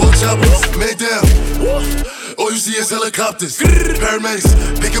Trey, that's 4 choppers. Man down. All you see is helicopters, paramedics,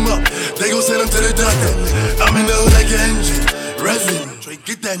 pick him up, they gon' send him to the doctor. I'm in the hood like an engine, revving,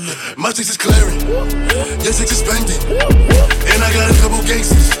 get that nigga. My chicks is clearing, your chicks is spending, and I got a couple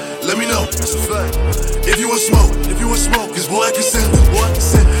gangsters. Let me know, if you want smoke, cause boy I can send them.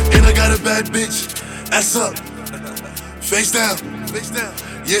 And I got a bad bitch, ass up, face down.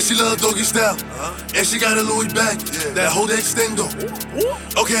 Yeah, she love doggy style, and she got a Louis bag, that hold extendo.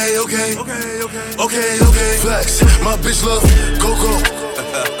 Okay. Flex, my bitch love Coco.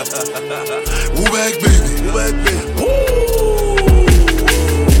 Woo back baby.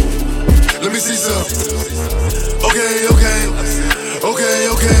 Let me see some. Okay.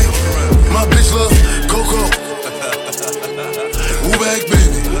 My bitch love Coco. Woo back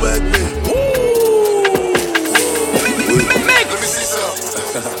baby. Let me see some.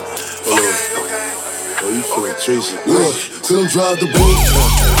 Oh, you feeling Tracy? Look, till them drive the boat.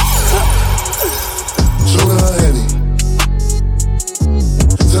 Show her Henny.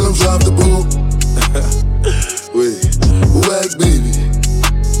 Till them drive the boat. Wait, whack baby.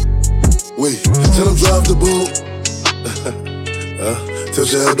 Wait, till them drive the boat.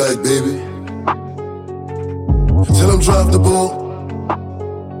 Tilt your head back, baby. Till them drive the boat.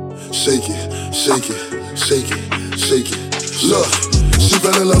 Shake it. Look. She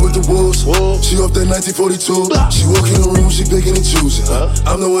fell in love with the wolves. She off that 1942. She walk in the room, she picking and choosing.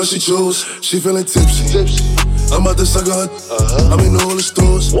 I'm the one she chose. She feeling tipsy. I'm about to suck her. I'm in all the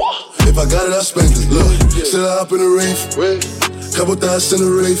stores. If I got it, I spend it. Look, still I hop in the rave. Couple thoughts in the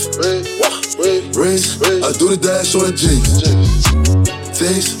rave. Race, I do the dash on the G's.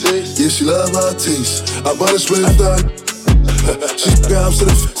 Taste, yeah, she love how I taste. I bought a split thigh. She grabs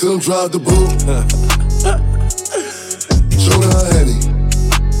till them drive the boat. Show her Henny.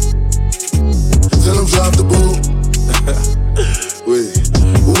 Tell them drive the boat. Wait,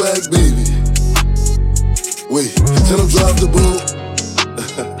 whack baby. Wait, tell them drive the boat.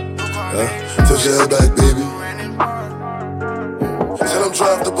 Touch your head back, baby. Tell them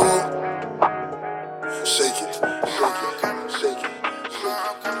drive the boat. Shake it.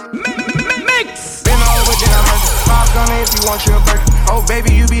 Mix. Been over, then I heard the pop. gonna if you want your burger. Oh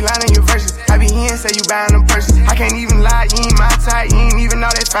baby, you be lying in your verses. I be here and say you buying them purses. I can't even lie, you ain't my type, you ain't even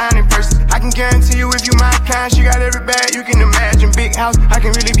know that fine in person. I can guarantee you if you my kind, she got every bag you can imagine. Big house, I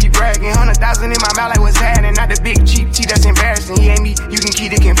can really be bragging. 100,000 in my mouth like what's happening. Not the big cheap tea that's embarrassing. He ain't me, you can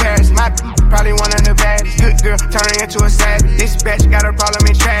keep the comparison. My probably one of the baddest. Good girl, turning into a savage. This bitch got a problem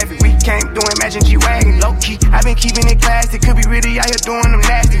in traffic. We came doing matching G-Wagon. Low key, I been keeping it classy. Could be really out here doing them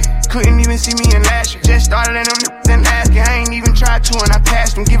nasty. Couldn't even see me in last year. Just started in them then last year. I ain't even tried to and I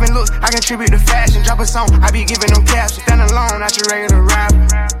passed them. Giving looks, I contribute to fashion. Drop a song, I be giving them caps. Stand alone, not your regular rapper.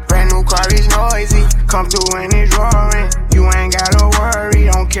 Brand new car is noisy. Come through and it's roaring. You ain't gotta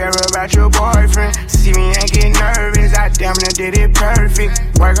worry, don't care about your boyfriend. See me and get nervous, I damn near did it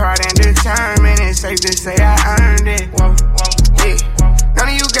perfect. Work hard and determined, it's safe to say I earned it. Whoa, yeah. None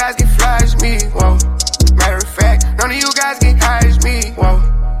of you guys can flash me, whoa. Matter of fact, none of you guys can hide me, whoa.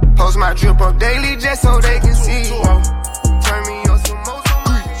 Post my drip up daily just so they can see, whoa. Turn me on some more.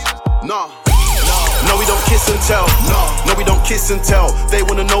 No, we don't kiss and tell. No, we don't kiss and tell. They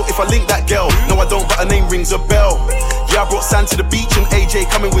wanna know if I link that girl. No, I don't, but her name rings a bell. Yeah, I brought Sam to the beach and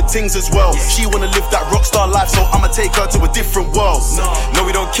AJ coming with things as well. She wanna live that rockstar life, so I'ma take her to a different world. No,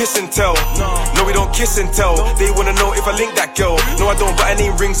 we don't kiss and tell. No, we don't kiss and tell. They wanna know if I link that girl. No, I don't, but her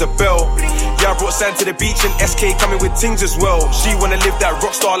name rings a bell. Yeah, I brought Sam to the beach and SK coming with things as well. She wanna live that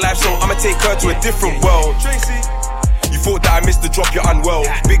rockstar life, so I'ma take her to a different world. You thought that I missed the drop, you're unwell.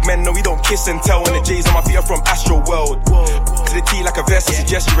 Big men, no, we don't kiss and tell. And the J's on my feet are from Astro World. To the T like a vest, I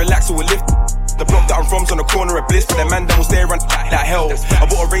suggest you relax or we'll lift. The block that I'm from's on the corner of Bliss, but the man that was there and that hell. I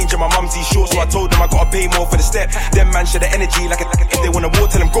bought a range of my mum's shorts, so I told them I gotta pay more for the step. Them man share the energy like if they want a war,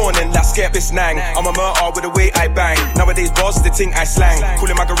 tell them go on then, let's get this nang. I'm a murder with the way I bang. Nowadays, bars is the thing I slang.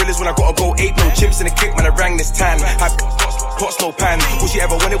 Calling my gorillas when I gotta go 8, no chips in the kick, man, I rang this tan. Pots, no pan. All she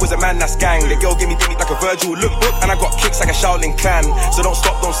ever wanted was a man that's gang. The girl gave me dick like a Virgil lookbook, and I got kicks like a Shaolin clan. So don't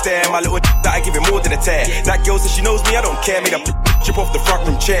stop, don't stare. My little that I give it more than a tear. That girl says she knows me, I don't care. Made a chip off the front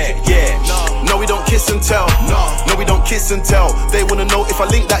room chair. Yeah. No, we don't kiss and tell. No, we don't kiss and tell. They wanna know if I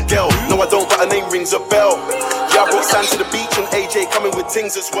link that girl. No, I don't, but her name rings a bell. Yeah, I brought Sam to the beach and AJ coming with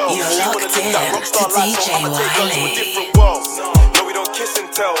things as well. You're she wanna live that rockstar life, so I'ma take her to a different world. No, we don't kiss and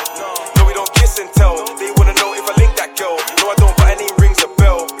tell. No, we don't kiss and tell. They wanna know if I link that girl. No, I don't, but her name rings a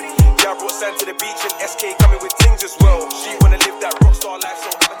bell. Yeah, I brought Sam to the beach and SK coming with things as well. She wanna live that rockstar life,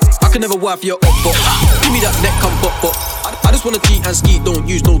 so I'ma take her. I can never wife your up, but give me that neck, come pop, pop. I just wanna cheat and ski, don't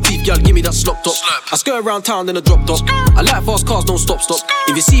use no teeth, girl, give me that slop top. I skirt around town in a drop top. I like fast cars, don't stop.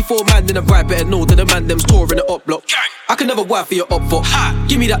 If you see 4 man in a ride, better know that the man them's touring the up block. I can never wife for your up, but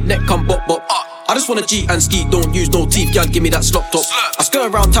give me that neck, come bop, bop. I just wanna cheat and ski, don't use no teeth, girl, give me that slop top. I skirt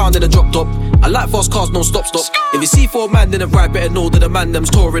around town in a drop top. I like fast cars, don't stop. If you see 4 man in a ride, better know that the man them's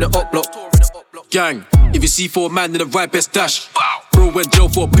touring the up block. Gang, if you see 4 man in a ride, best dash. Bro went jail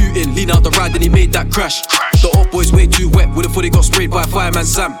for booting, lean out the ride and he made that crash. The up boy's way too wet, would've thought he got sprayed by Fireman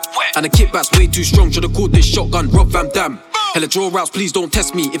Sam. And the kickback's way too strong, should've called this shotgun Rob Van Dam. Hella draw routes, please don't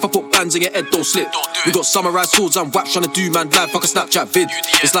test me. If I put bands in your head, don't slip. We got samurai swords and waps trying to do man live, fuck a Snapchat vid.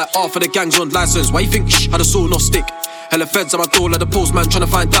 It's like half of the gang's on license, why you think shh, had a saw, not stick? Hella feds at my door like the postman trying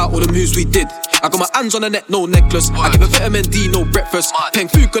to find out all the moves we did. I got my hands on the neck, no necklace. I give a vitamin D, no breakfast. Paying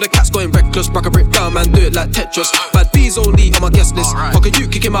food, got the cats going reckless. Brack a brick down, man, do it like Tetris. Bad B's only on my guest list. How can you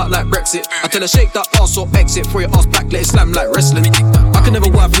kick him out like Brexit? I tell her shake that ass or exit. Throw your ass back, let it slam like wrestling. I can never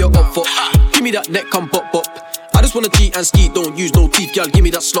wife your up for. Give me that neck, come bop bop. I just wanna cheat and ski, don't use no teeth, girl, give me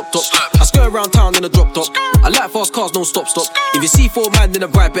that slop top. I skirt around town in a drop top. I like fast cars, don't stop. If you see 4 man in a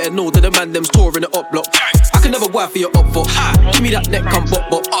ride, better know that the man them's touring the up block. I can never wife for your up for. Give me that neck, come bop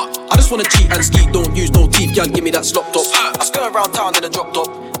bop. I just wanna cheat and ski, don't use no teeth, girl, give me that slop top. I skirt around town in a drop top.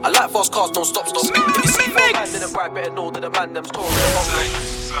 I like fast cars, don't stop. If you see 4 man in a ride, better know that the man them's touring the up block.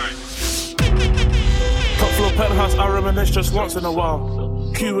 Top floor penthouse, I reminisce just once in a while.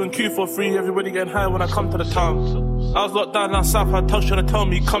 Q and Q for free, everybody getting high when I come to the town. I was locked down south, had Tosh trying to tell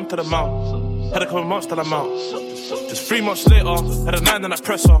me come to the mount. Had a couple months to the mount. Just 3 months later, had a 9 in that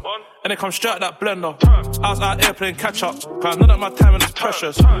presser. And it come straight out that blender. I was out here playing catch up, cause I know that my time is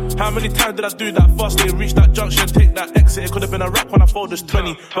precious. How many times did I do that fast lane, reach that junction, take that exit? It could have been a rap when I fold this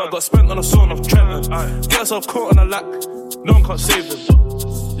 20, but I got spent on a song of Trenton. Get yourself caught on a lack, no one can't save them.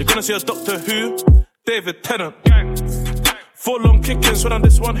 You're gonna see a Doctor Who, David Tennant. 4 long kickings, when I'm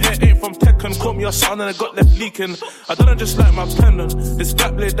this one here ain't from Tekken. Caught me a sound and I got left leaking. I don't just like my pendant. This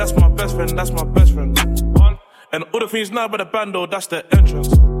black blade, that's my best friend, that's my best friend. And all the things now by the bando, that's the entrance.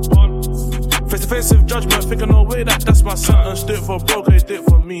 Face to face with judgment, thinking no way that's my sentence. Do it for broke, do it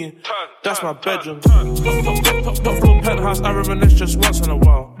for me. That's my bedroom. Top floor penthouse, I reminisce just once in a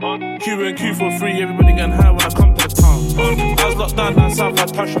while. Q and Q for free, everybody getting high when I come to the town. I was locked down south, I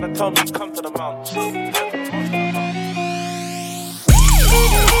touched trying to tell me, come to the mountain.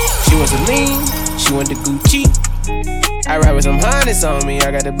 She wants a lean, she want the Gucci. I ride with some harness on me,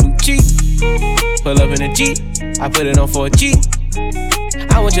 I got the blue cheek. Pull up in a Jeep, I put it on for a G.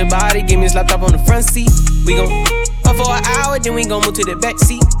 I want your body, give me a slap top on the front seat. We gon' fuck for an hour, then we gon' move to the back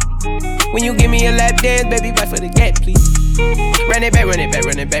seat. When you give me a lap dance, baby, fight for the gap, please. Run it back, run it back,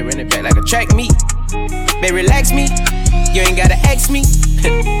 run it back, run it back like a track meet. Baby, relax me, you ain't gotta ask me.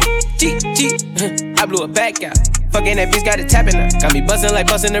 G, I blew it back out. Fucking that bitch got it tapping up. Got me bustin' like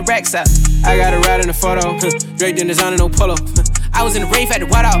bustin' the racks out. I got a ride in the photo. Draped in designer, no polo. I was in the rave, had to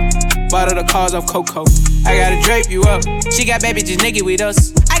white out. Bought all the cars off Coco. I gotta drape you up. She got baby just naked with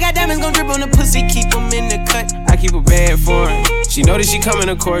us. I got diamonds gon' drip on the pussy, keep them in the cut. I keep a bad for her. She know that she coming,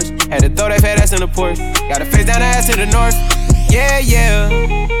 of course. Had to throw that fat ass in the porch. Got her face down, her ass to the north. Yeah, yeah.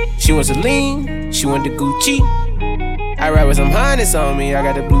 She wants a lean, she want the Gucci. I ride with some harness on me, I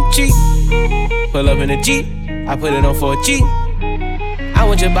got the blue cheek. Pull up in a Jeep, I put it on for a G. I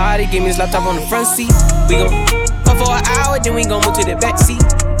want your body, give me a slap top on the front seat. We gon' fuck for an hour, then we gon' move to the back seat.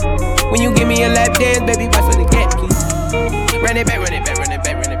 When you give me a lap dance, baby, fight for the gap, please. Run it back, run it back, run it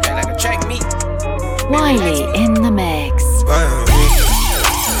back, run it back like a track meet. Wiley in the mix.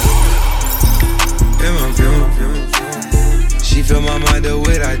 She fill my mind up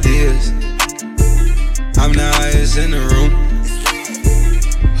with ideas. I'm the highest in the room.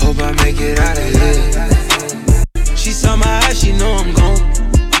 Hope I make it out of here. She saw my eyes, she know I'm gone.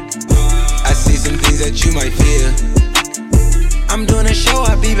 I see some things that you might fear. I'm doing a show,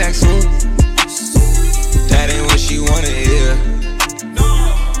 I'll be back soon. That ain't what she wanna hear.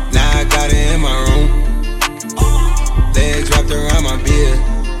 Now I got it in my room. Legs wrapped around my beard.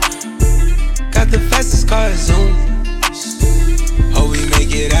 Got the fastest car, Zoom. Hope we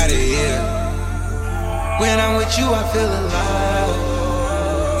make it out of here. When I'm with you, I feel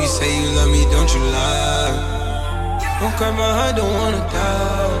alive. You say you love me, don't you lie? Don't cry my heart, don't wanna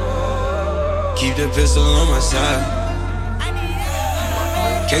die. Keep the pistol on my side.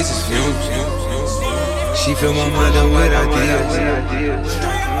 Cases fumes. She fill my mind up with ideas.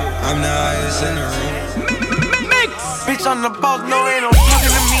 I'm the highest in the room. Bitch, I'm the boss, no, ain't no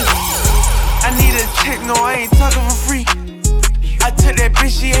talking to me. I need a check, no, I ain't talking for free. I took that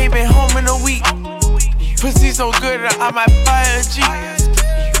bitch, she ain't been home in a week. Pussy so good that I might buy a Jeep.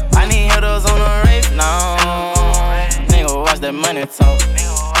 I need hitters on the rape now. Nigga, watch that money talk.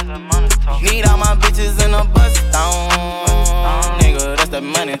 Need all my bitches in a bus down. Nigga, that's that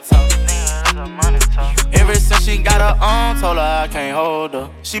money talk. Ever since she got her on, told her I can't hold her.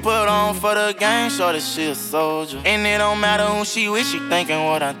 She put on for the game, sure that she a soldier. And it don't matter who she with, she thinking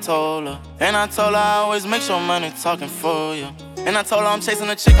what I told her. And I told her I always make sure money talking for you. And I told her I'm chasing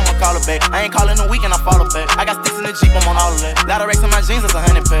a chick, I'ma call her back. I ain't calling a week and I follow back. I got sticks in the Jeep, I'm on all of that. Lot of racks in my jeans, that's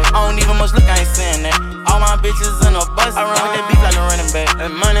 100 pack. I don't even much look, I ain't saying that. All my bitches in a bus, I run with that beef like a running back.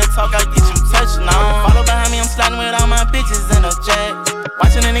 And money talk, I get you touched now. Follow behind me, I'm sliding with all my bitches in a jet.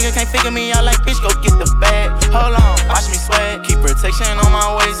 Watching a nigga can't figure me out like bitch, go get the bag. Hold on, watch me sweat. Keep protection on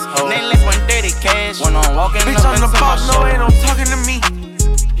my waist. Nameless when dirty cash. When I'm walking bitch, up I'm the into my boss, no, ain't no talking to me.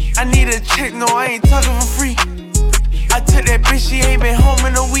 I need a check, no, I ain't talking for free. I took that bitch, she ain't been home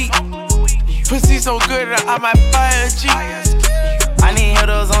in a week. Pussy so good that I might buy a Jeep. I need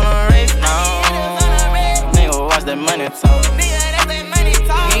hitters on the rape now. Nigga, watch that money talk.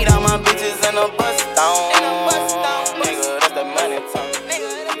 Need all my bitches in a bus down. Nigga, that's that money talk.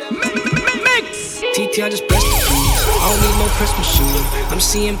 TT, I just blessed the keys. I don't need no press machine. I'm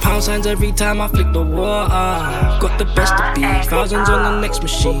seeing pound signs every time I flick the wall. Got the best of B, thousands on the next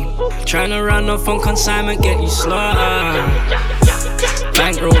machine. Tryna run off on consignment, get you slaughtered.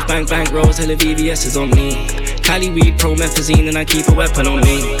 Bank rolls, hella VVS is on me. Cali weed, promethazine, and I keep a weapon on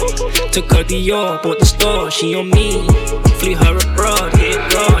me. Took her Dior, bought the store, she on me. Flew her abroad, hit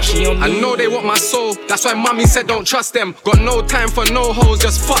raw, she on me. I know they want my soul, that's why mommy said don't trust them. Got no time for no hoes,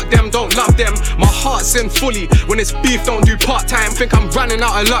 just fuck them, don't love them. My heart's in fully, when it's beef don't do part-time. Think I'm running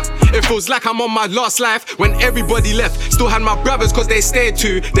out of luck, it feels like I'm on my last life. When everybody left, still had my brothers cause they stayed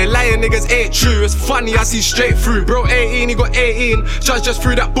too. They lying niggas ain't true, it's funny I see straight through. Bro 18, he got 18, judge just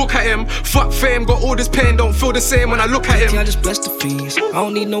threw that book at him. Fuck fame, got all this pain, don't feel the same when I look at him. I just bless the fiends, I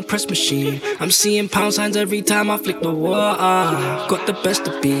don't need no press machine. I'm seeing pound signs every time I flick the wall. Got the best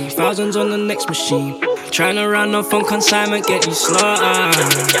of B, thousands on the next machine. Tryna run off on consignment, get you slaughtered.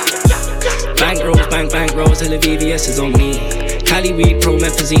 Bank rolls, hella VVS is on me. Cali weed,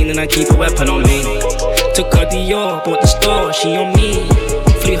 promethazine, and I keep a weapon on me. Took her Dior, bought the store, she on me.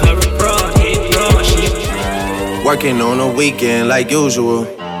 Flew her abroad, hit raw, she on me. Working on a weekend like usual.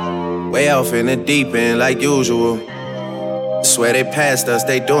 Way off in the deep end like usual. Swear they passed us,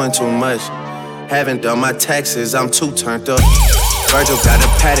 they doing too much. Haven't done my taxes, I'm too turned up. Virgil got a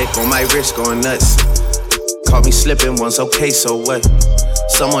paddock on my wrist going nuts. Caught me slipping once, okay, so what?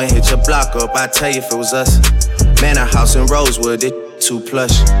 Someone hit your block up, I tell you if it was us. Man, a house in Rosewood, it too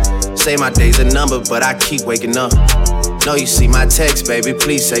plush. Say my day's a number, but I keep waking up. Know you see my text, baby,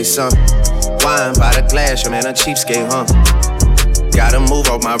 please say something. Wine by the glass, your man a cheapskate, huh? Gotta move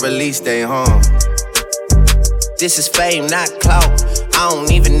on my release day, huh? This is fame, not clout. I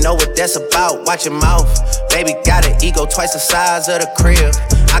don't even know what that's about. Watch your mouth. Baby got an ego twice the size of the crib.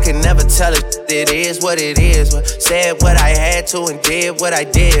 I can never tell it is what it is. Said what I had to and did what I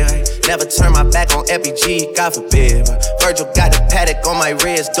did. Never turn my back on FBG, God forbid. Virgil got the paddock on my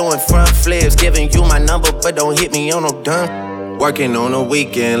wrist, doing front flips. Giving you my number, but don't hit me on no done. Working on the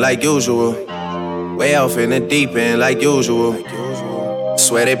weekend like usual. Way off in the deep end like usual.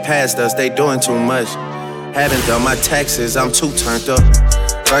 Swear they passed us, they doing too much. Haven't done my taxes, I'm too turned up.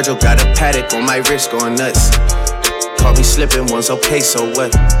 Virgil got a paddock on my wrist going nuts. Caught me slipping once, okay, so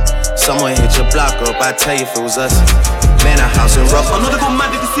what? Someone hit your block up, I tell you if it was us. Man, a house in rough. I know they gon'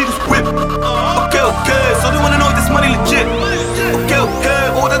 mad if they see this whip. Okay, okay, so they wanna know if this money legit. Okay,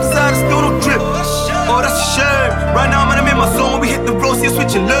 okay, all that desire is still no drip. Oh, that's a shame. Right now, man, I'm in my zone. When we hit the road, see you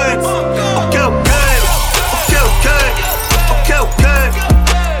switching lanes. Okay, okay, okay, okay, okay, okay.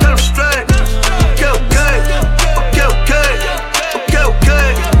 Tell them straight. Okay, okay, okay, okay, okay, okay.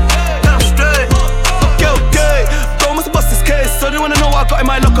 Tell them straight. Okay, okay. Bro, must bust this case, so they wanna know what I got in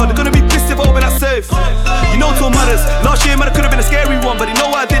my locker. They're gonna be pissed if I open that safe. You know it all matters. Last year, man, it could've been a scary one, but you know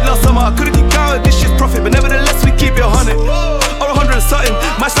what I did last summer. I could've keep counting this shit's profit, but nevertheless we keep it 100 or 100 and something.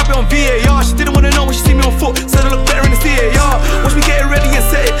 Might slap it on VAR. She didn't wanna know when she see me on foot. Said I look better in the CAR. Watch me get it ready and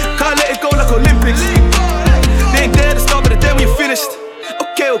set it. Can't let it go like Olympics. They ain't there to start, but they're there when you're finished.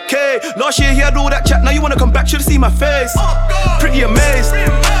 Okay, okay. Last year he had all that chat. Now you wanna come back? Should've seen my face. Pretty amazed.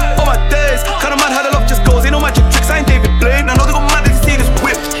 All my days. Kinda mad how the love just goes. Ain't no magic tricks. I ain't David Blaine. I know they gon' mad if you see this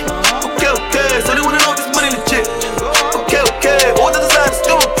whip. Okay, okay. So they wanna know if this money legit. Okay, okay. All the designs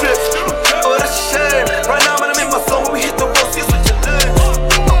still on trips. Oh, that's a shame. Right now, man, I'm in my zone. When we hit the road, see you switching lanes.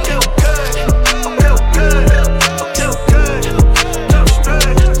 Okay, okay. Okay, okay. Okay, okay. Tell them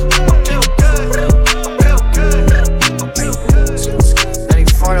straight. Okay, okay. Okay, okay.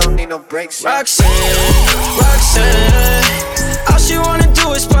 94 don't need no breaks. Roxanne, all she wanna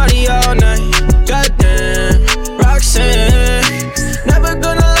do is party all night. Goddamn, Roxanne, never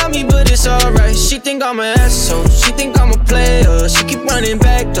gonna love me, but it's alright. She think I'm an asshole, she think I'm a player. She keep running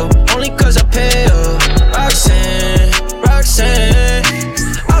back though, only cause I pay her. Roxanne, Roxanne,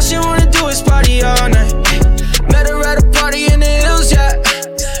 all she wanna do is party all night. Met her at a party in the hills, yeah.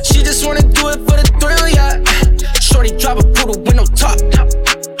 She just wanna do it for the thrill, yeah. Shorty drop a poodle with no top.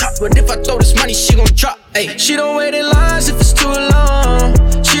 But if I throw this money, she gon' drop. Ay. She don't wait in lines if it's too long.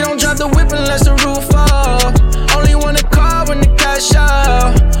 She don't drop the whip unless the roof off. Only wanna call when the cash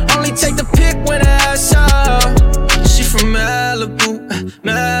out. Only take the pic when the ass out. She from Malibu,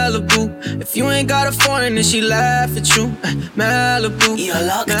 Malibu. If you ain't got a foreign, then she laugh at you. Malibu, you're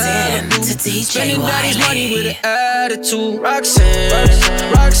locked in to DJ Spending daddy's Wiley. money with an attitude. Roxanne,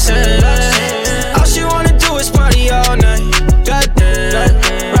 Roxanne, all she wanna do is party all night.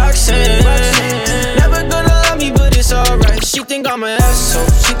 Goddamn, Roxanne, never gonna love me, but it's alright. She think I'm an asshole,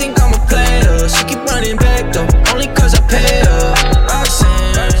 she think I'm a player. She keep running back though, only cause I pay her.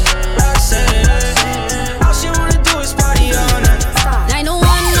 Roxanne, Roxanne, all she wanna do is party all night. 901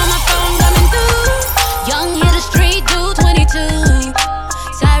 on my phone coming through. Young hit the street, dude, 22.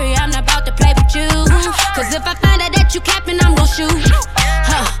 Sorry, I'm not about to play with you. Cause if I find out that you capping, I'm gon' shoot.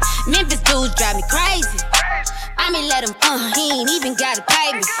 Memphis dudes drive me crazy. I mean, let him, he ain't even gotta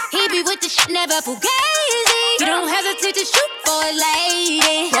pay me. He be with the shit, never fugazi. You don't hesitate to shoot for a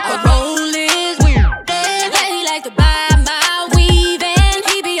lady. A roll is weird. Yeah, he like to buy my weave and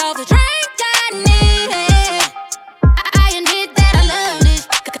he be off the drink I need. I admit that I love this.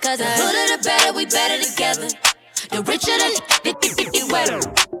 Cause the hooder the better, we better together. The richer the wetter.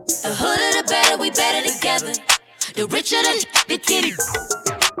 The hooder the better, we better together. The richer the titty.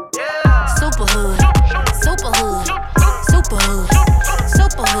 Super hood. Super hood, super hood,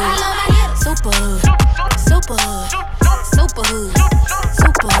 super hood, super hood, super hood, super hood,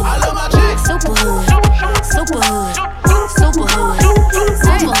 super hood, super hood, super hood, super hood,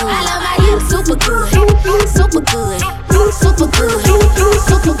 super hood. I love my youth, super good, super good, super good,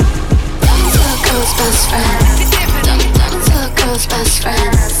 super. Diamonds are a girl's best friend. Diamonds are a girl's best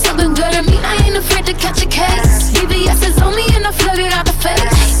friend. Something good at me, I ain't afraid to catch a case. BBS is on me and I flood it out the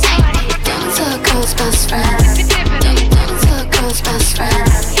face. Diamonds are a girl's best friend. Diamonds are a girl's best friend.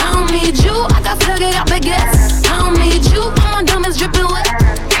 I don't need you, I got flooded out baguettes. I don't need you, I'm dripping wet.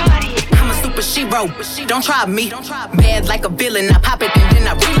 I'm a super shero, don't try me. Bad like a villain, I pop it and then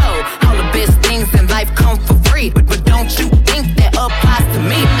I reload. All the best things in life come for free, but don't you think that applies to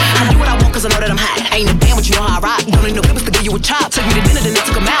me? I do what I want cause I know that I'm hot. Ain't a damn what you know how I rock. Don't need no papers to give you a chop. Took me to dinner, then I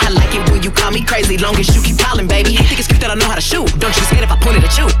took 'em out. I like it when you call me crazy, long as you keep calling, baby. Think it's quick that I know how to shoot. Don't you scared if I pointed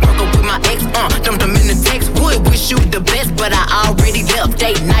at you? Broke up with my ex, dumped them in the text. Would wish you the best, but I already left.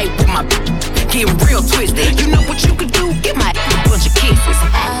 Date night with my getting real twisted. You know what you could do? Get my a bunch of kisses.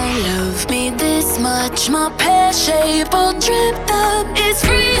 I love me this much, my pear shape all dripped up. It's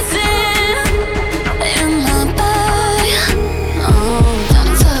freezing in my body. Oh, turn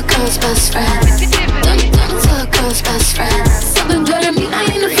into a girl's best friend. Turn into a girl's best friend. Something better me, I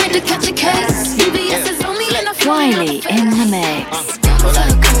ain't afraid to catch a case. BBS is on me and I feel Wiley in the mix. Turn into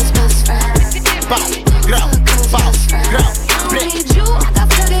a girl's best friend. I don't need you, I got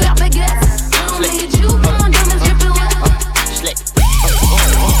to get up again. I don't need you, come on, diamonds dripping wet.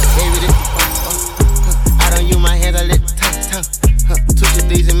 I don't use my hands, I let it tough. Twist your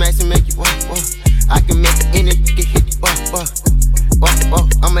these and max and make you walk. I can make any nigga hit you walk.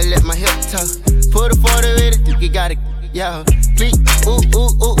 I'ma let my hip tuck. Put a 40 with it, think you got it, yo. Please, ooh.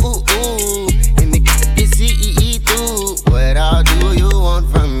 And the get CEE through. What all do you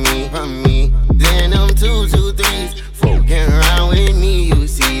want from me? Then them 2, 2, 3s. Fucking around with me, you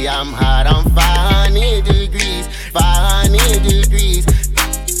see I'm hot, I'm 500 degrees. 500 degrees.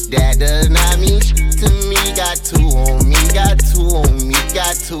 That does not mean shit to me. Got 2 on me, got 2 on me,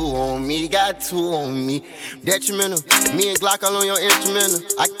 got 2 on me, got 2 on me. Detrimental, me and Glock all on your instrumental.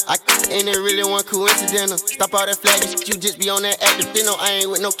 I ain't it really one coincidental. Stop all that flag shit, you just be on that active. You know I ain't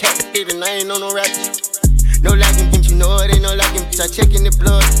with no cat and I ain't on no racket. No lacking, bitch, you know it ain't no lacking. Bitch, I checking the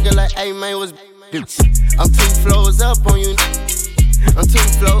blood, feel like, hey man, what's I'm 2 flows up on you. I'm 2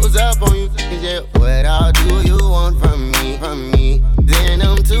 flows up on you. Yeah, what all do you want from me? Then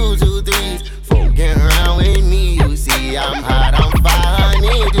them 2, 2, 3s. Fucking around with me, you see I'm hot, I'm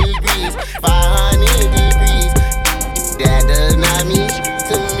 500 degrees. 500 degrees. That does not mean shit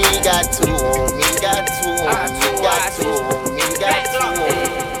to me. Got 2 on me, got 2 on me, got 2 on me, got 2 on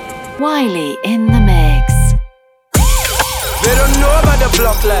me. Wiley in the mix. They don't know about the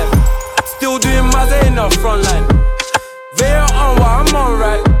block life. Still doing Mazza in the front line. They are on what I'm on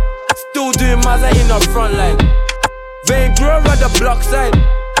right. Still doing Mazza in the front line. They ain't grow at the block side.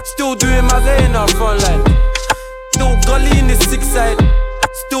 Still doing Mazza in the front line. Still gully in the 6 side.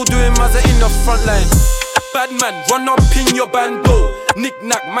 Still doing Mazza in the front line. Bad man, run up in your bando.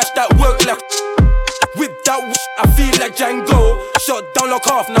 Knick-knack, match that work like with that I feel like Django. Shut down, lock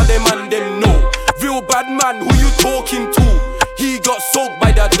off, now them man them know. Real bad man, who you talking to? He got soaked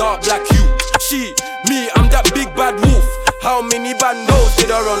by the dark black hue. She, me, I'm that big bad wolf. How many bandos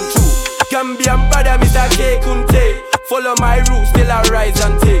did I run through? Gambian brother, Mr. K Kunte. Follow my rules till I rise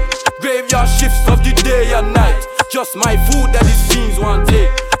and take. Graveyard shifts of the day and night. Just my food that these fiends want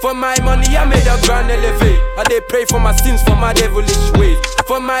take. For my money I made a grand elevate. And they pray for my sins for my devilish ways.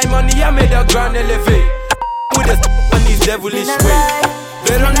 For my money I made a grand elevate. With a on these devilish ways.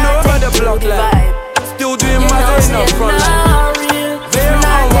 They don't know about the block life. Still doing Mazza in the front line. They don't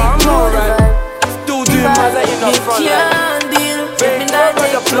know what I'm alright. Still doing Mazza in the front line. They don't know about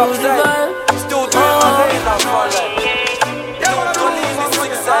the block life. Still doing Mazza in the front line.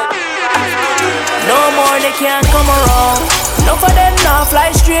 No more they can't come around. No for them now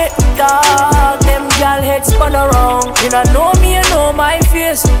fly straight, dog. Them gal head spun around. You don't know me, you know my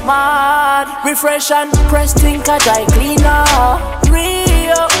face. Mad, refresh and press, think I dry cleaner.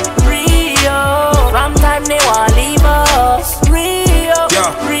 Rio. From time they want leave us. Rio.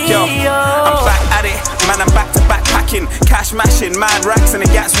 I'm back at it, man, I'm back to back packing. Cash mashing, mad racks in a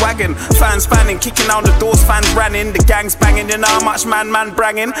gas wagon. Fans fanning, kicking down the doors, fans ranning. The gang's banging, you know how much man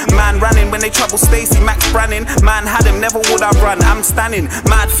bragging. Man running when they trouble Stacy, Max Branning. Man had him, never would I run, I'm standing.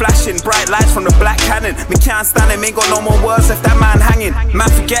 Mad flashing, bright lights from the black cannon. Me can't stand him, ain't got no more words left, that man hanging. Man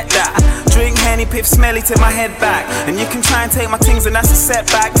forget that, drink Henny, Piff, smelly, take my head back. And you can try and take my things and that's a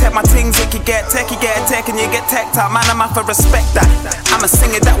setback. Take my things, it can get tech, you get a tech and you get teched up. Man, I'm out for respect that. I'm a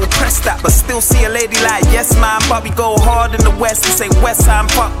singer that will press that, but still see a lady like yes man. Bobby go hard in the west, this ain't West Ham.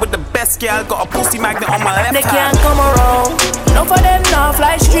 Fuck with the best girl, got a pussy magnet on my left they hand. They can't come around. No for them now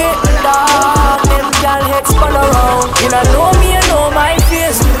fly straight, dog. Them gal head spun around. You don't know me, you know my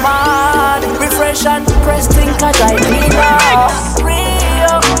face. Mad, refresh and press, think I dry cleaner.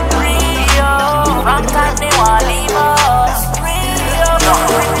 Rio. From time they want leave us.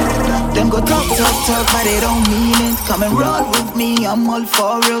 Them go talk, but they don't mean it. Come and roll with me, I'm all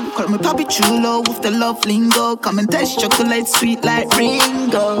for real. Call me Papi Chulo with the love lingo. Come and taste chocolate sweet like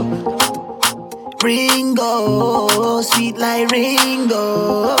Ringo. Oh, sweet like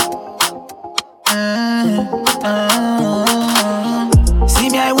Ringo. See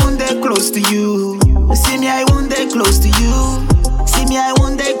me, I won't get close to you. See me, I won't get close to you. See me, I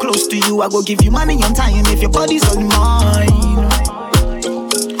won't get close to you. I go give you money on time if your body's all mine.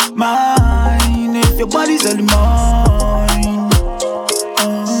 Mine, if your body's all mine.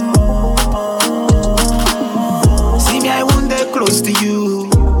 See me, I won't get close to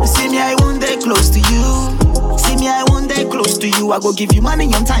you. See me, I won't get close to you. See me, I won't get close to you. I go give you money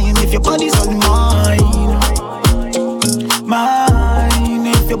on time if your body's all mine. Mine,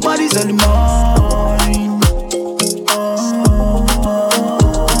 if your body's all mine.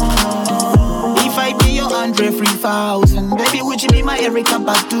 If I be your Andre 3000, baby, would you be my Erykah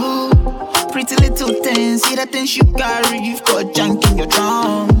Badu? Pretty little thing, see that thing you carry, you've got junk in your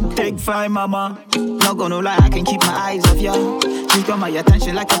trunk. Take flight, mama. Not gonna lie, I can keep my eyes off ya. You got my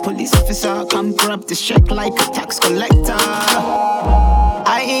attention like a police officer. Come grab this check like a tax collector.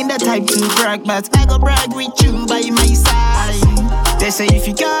 I ain't the type to brag, but I go brag with you by my side. They say if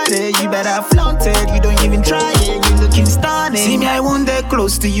you got it, you better flaunt it. You don't even try it, you looking stunning. See me, I won't get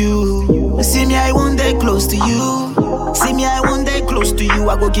close to you. See me, I won't get close to you. See me, I won't get close to you.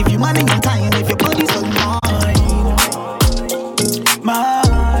 I go give you money on time if your body's on mine.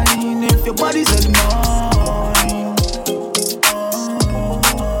 Mine, if your body's on mine.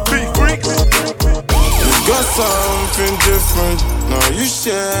 You got something different. Now you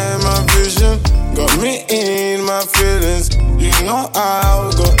share my vision. Got me in my feelings. You know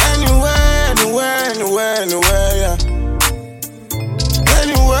I'll go anywhere, anywhere, anywhere, anywhere, yeah.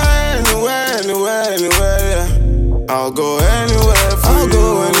 Anywhere, anywhere, anywhere, anywhere, yeah. I'll go anywhere for you. I'll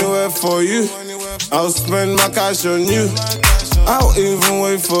go anywhere for you. I'll spend my cash on you. I'll even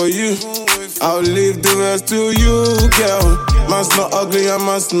wait for you. I'll leave the rest to you, girl. Man's not ugly, I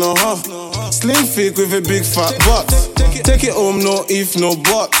must know her. Slim fit with a big fat butt. Take it home, no if, no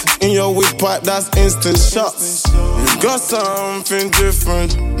but. In your whip pipe, that's instant shots. You got something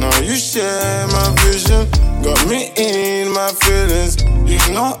different. Now you share my vision. Got me in my feelings.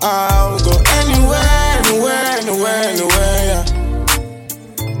 You know I'll go anywhere, anywhere, anywhere, anywhere, yeah.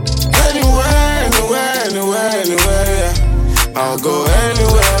 Anywhere, anywhere, anywhere, anywhere, yeah. I'll go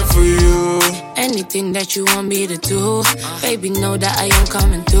anywhere for you. Anything that you want me to do, baby, know that I am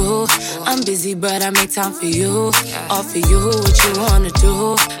coming through. I'm busy, but I make time for you. Offer you what you wanna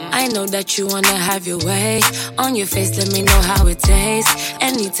do. I know that you wanna have your way. On your face, let me know how it tastes.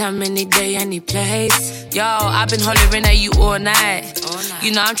 Anytime, any day, any place. Yo, I've been hollering at you all night.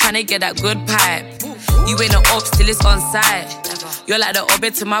 You know I'm tryna get that good pipe. You ain't no ops till it's on site. You're like the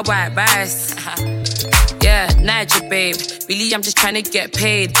orbit to my white rice. Yeah, Niger, babe. Really, I'm just trying to get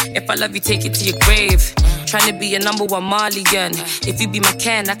paid. If I love you, take it to your grave. Trying to be a number one Malian. If you be my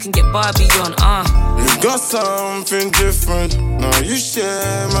Ken, I can get Barbie on, You got something different. Now you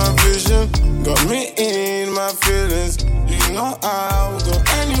share my vision. Got me in my feelings. You know I'll go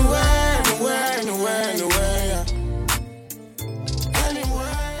anywhere.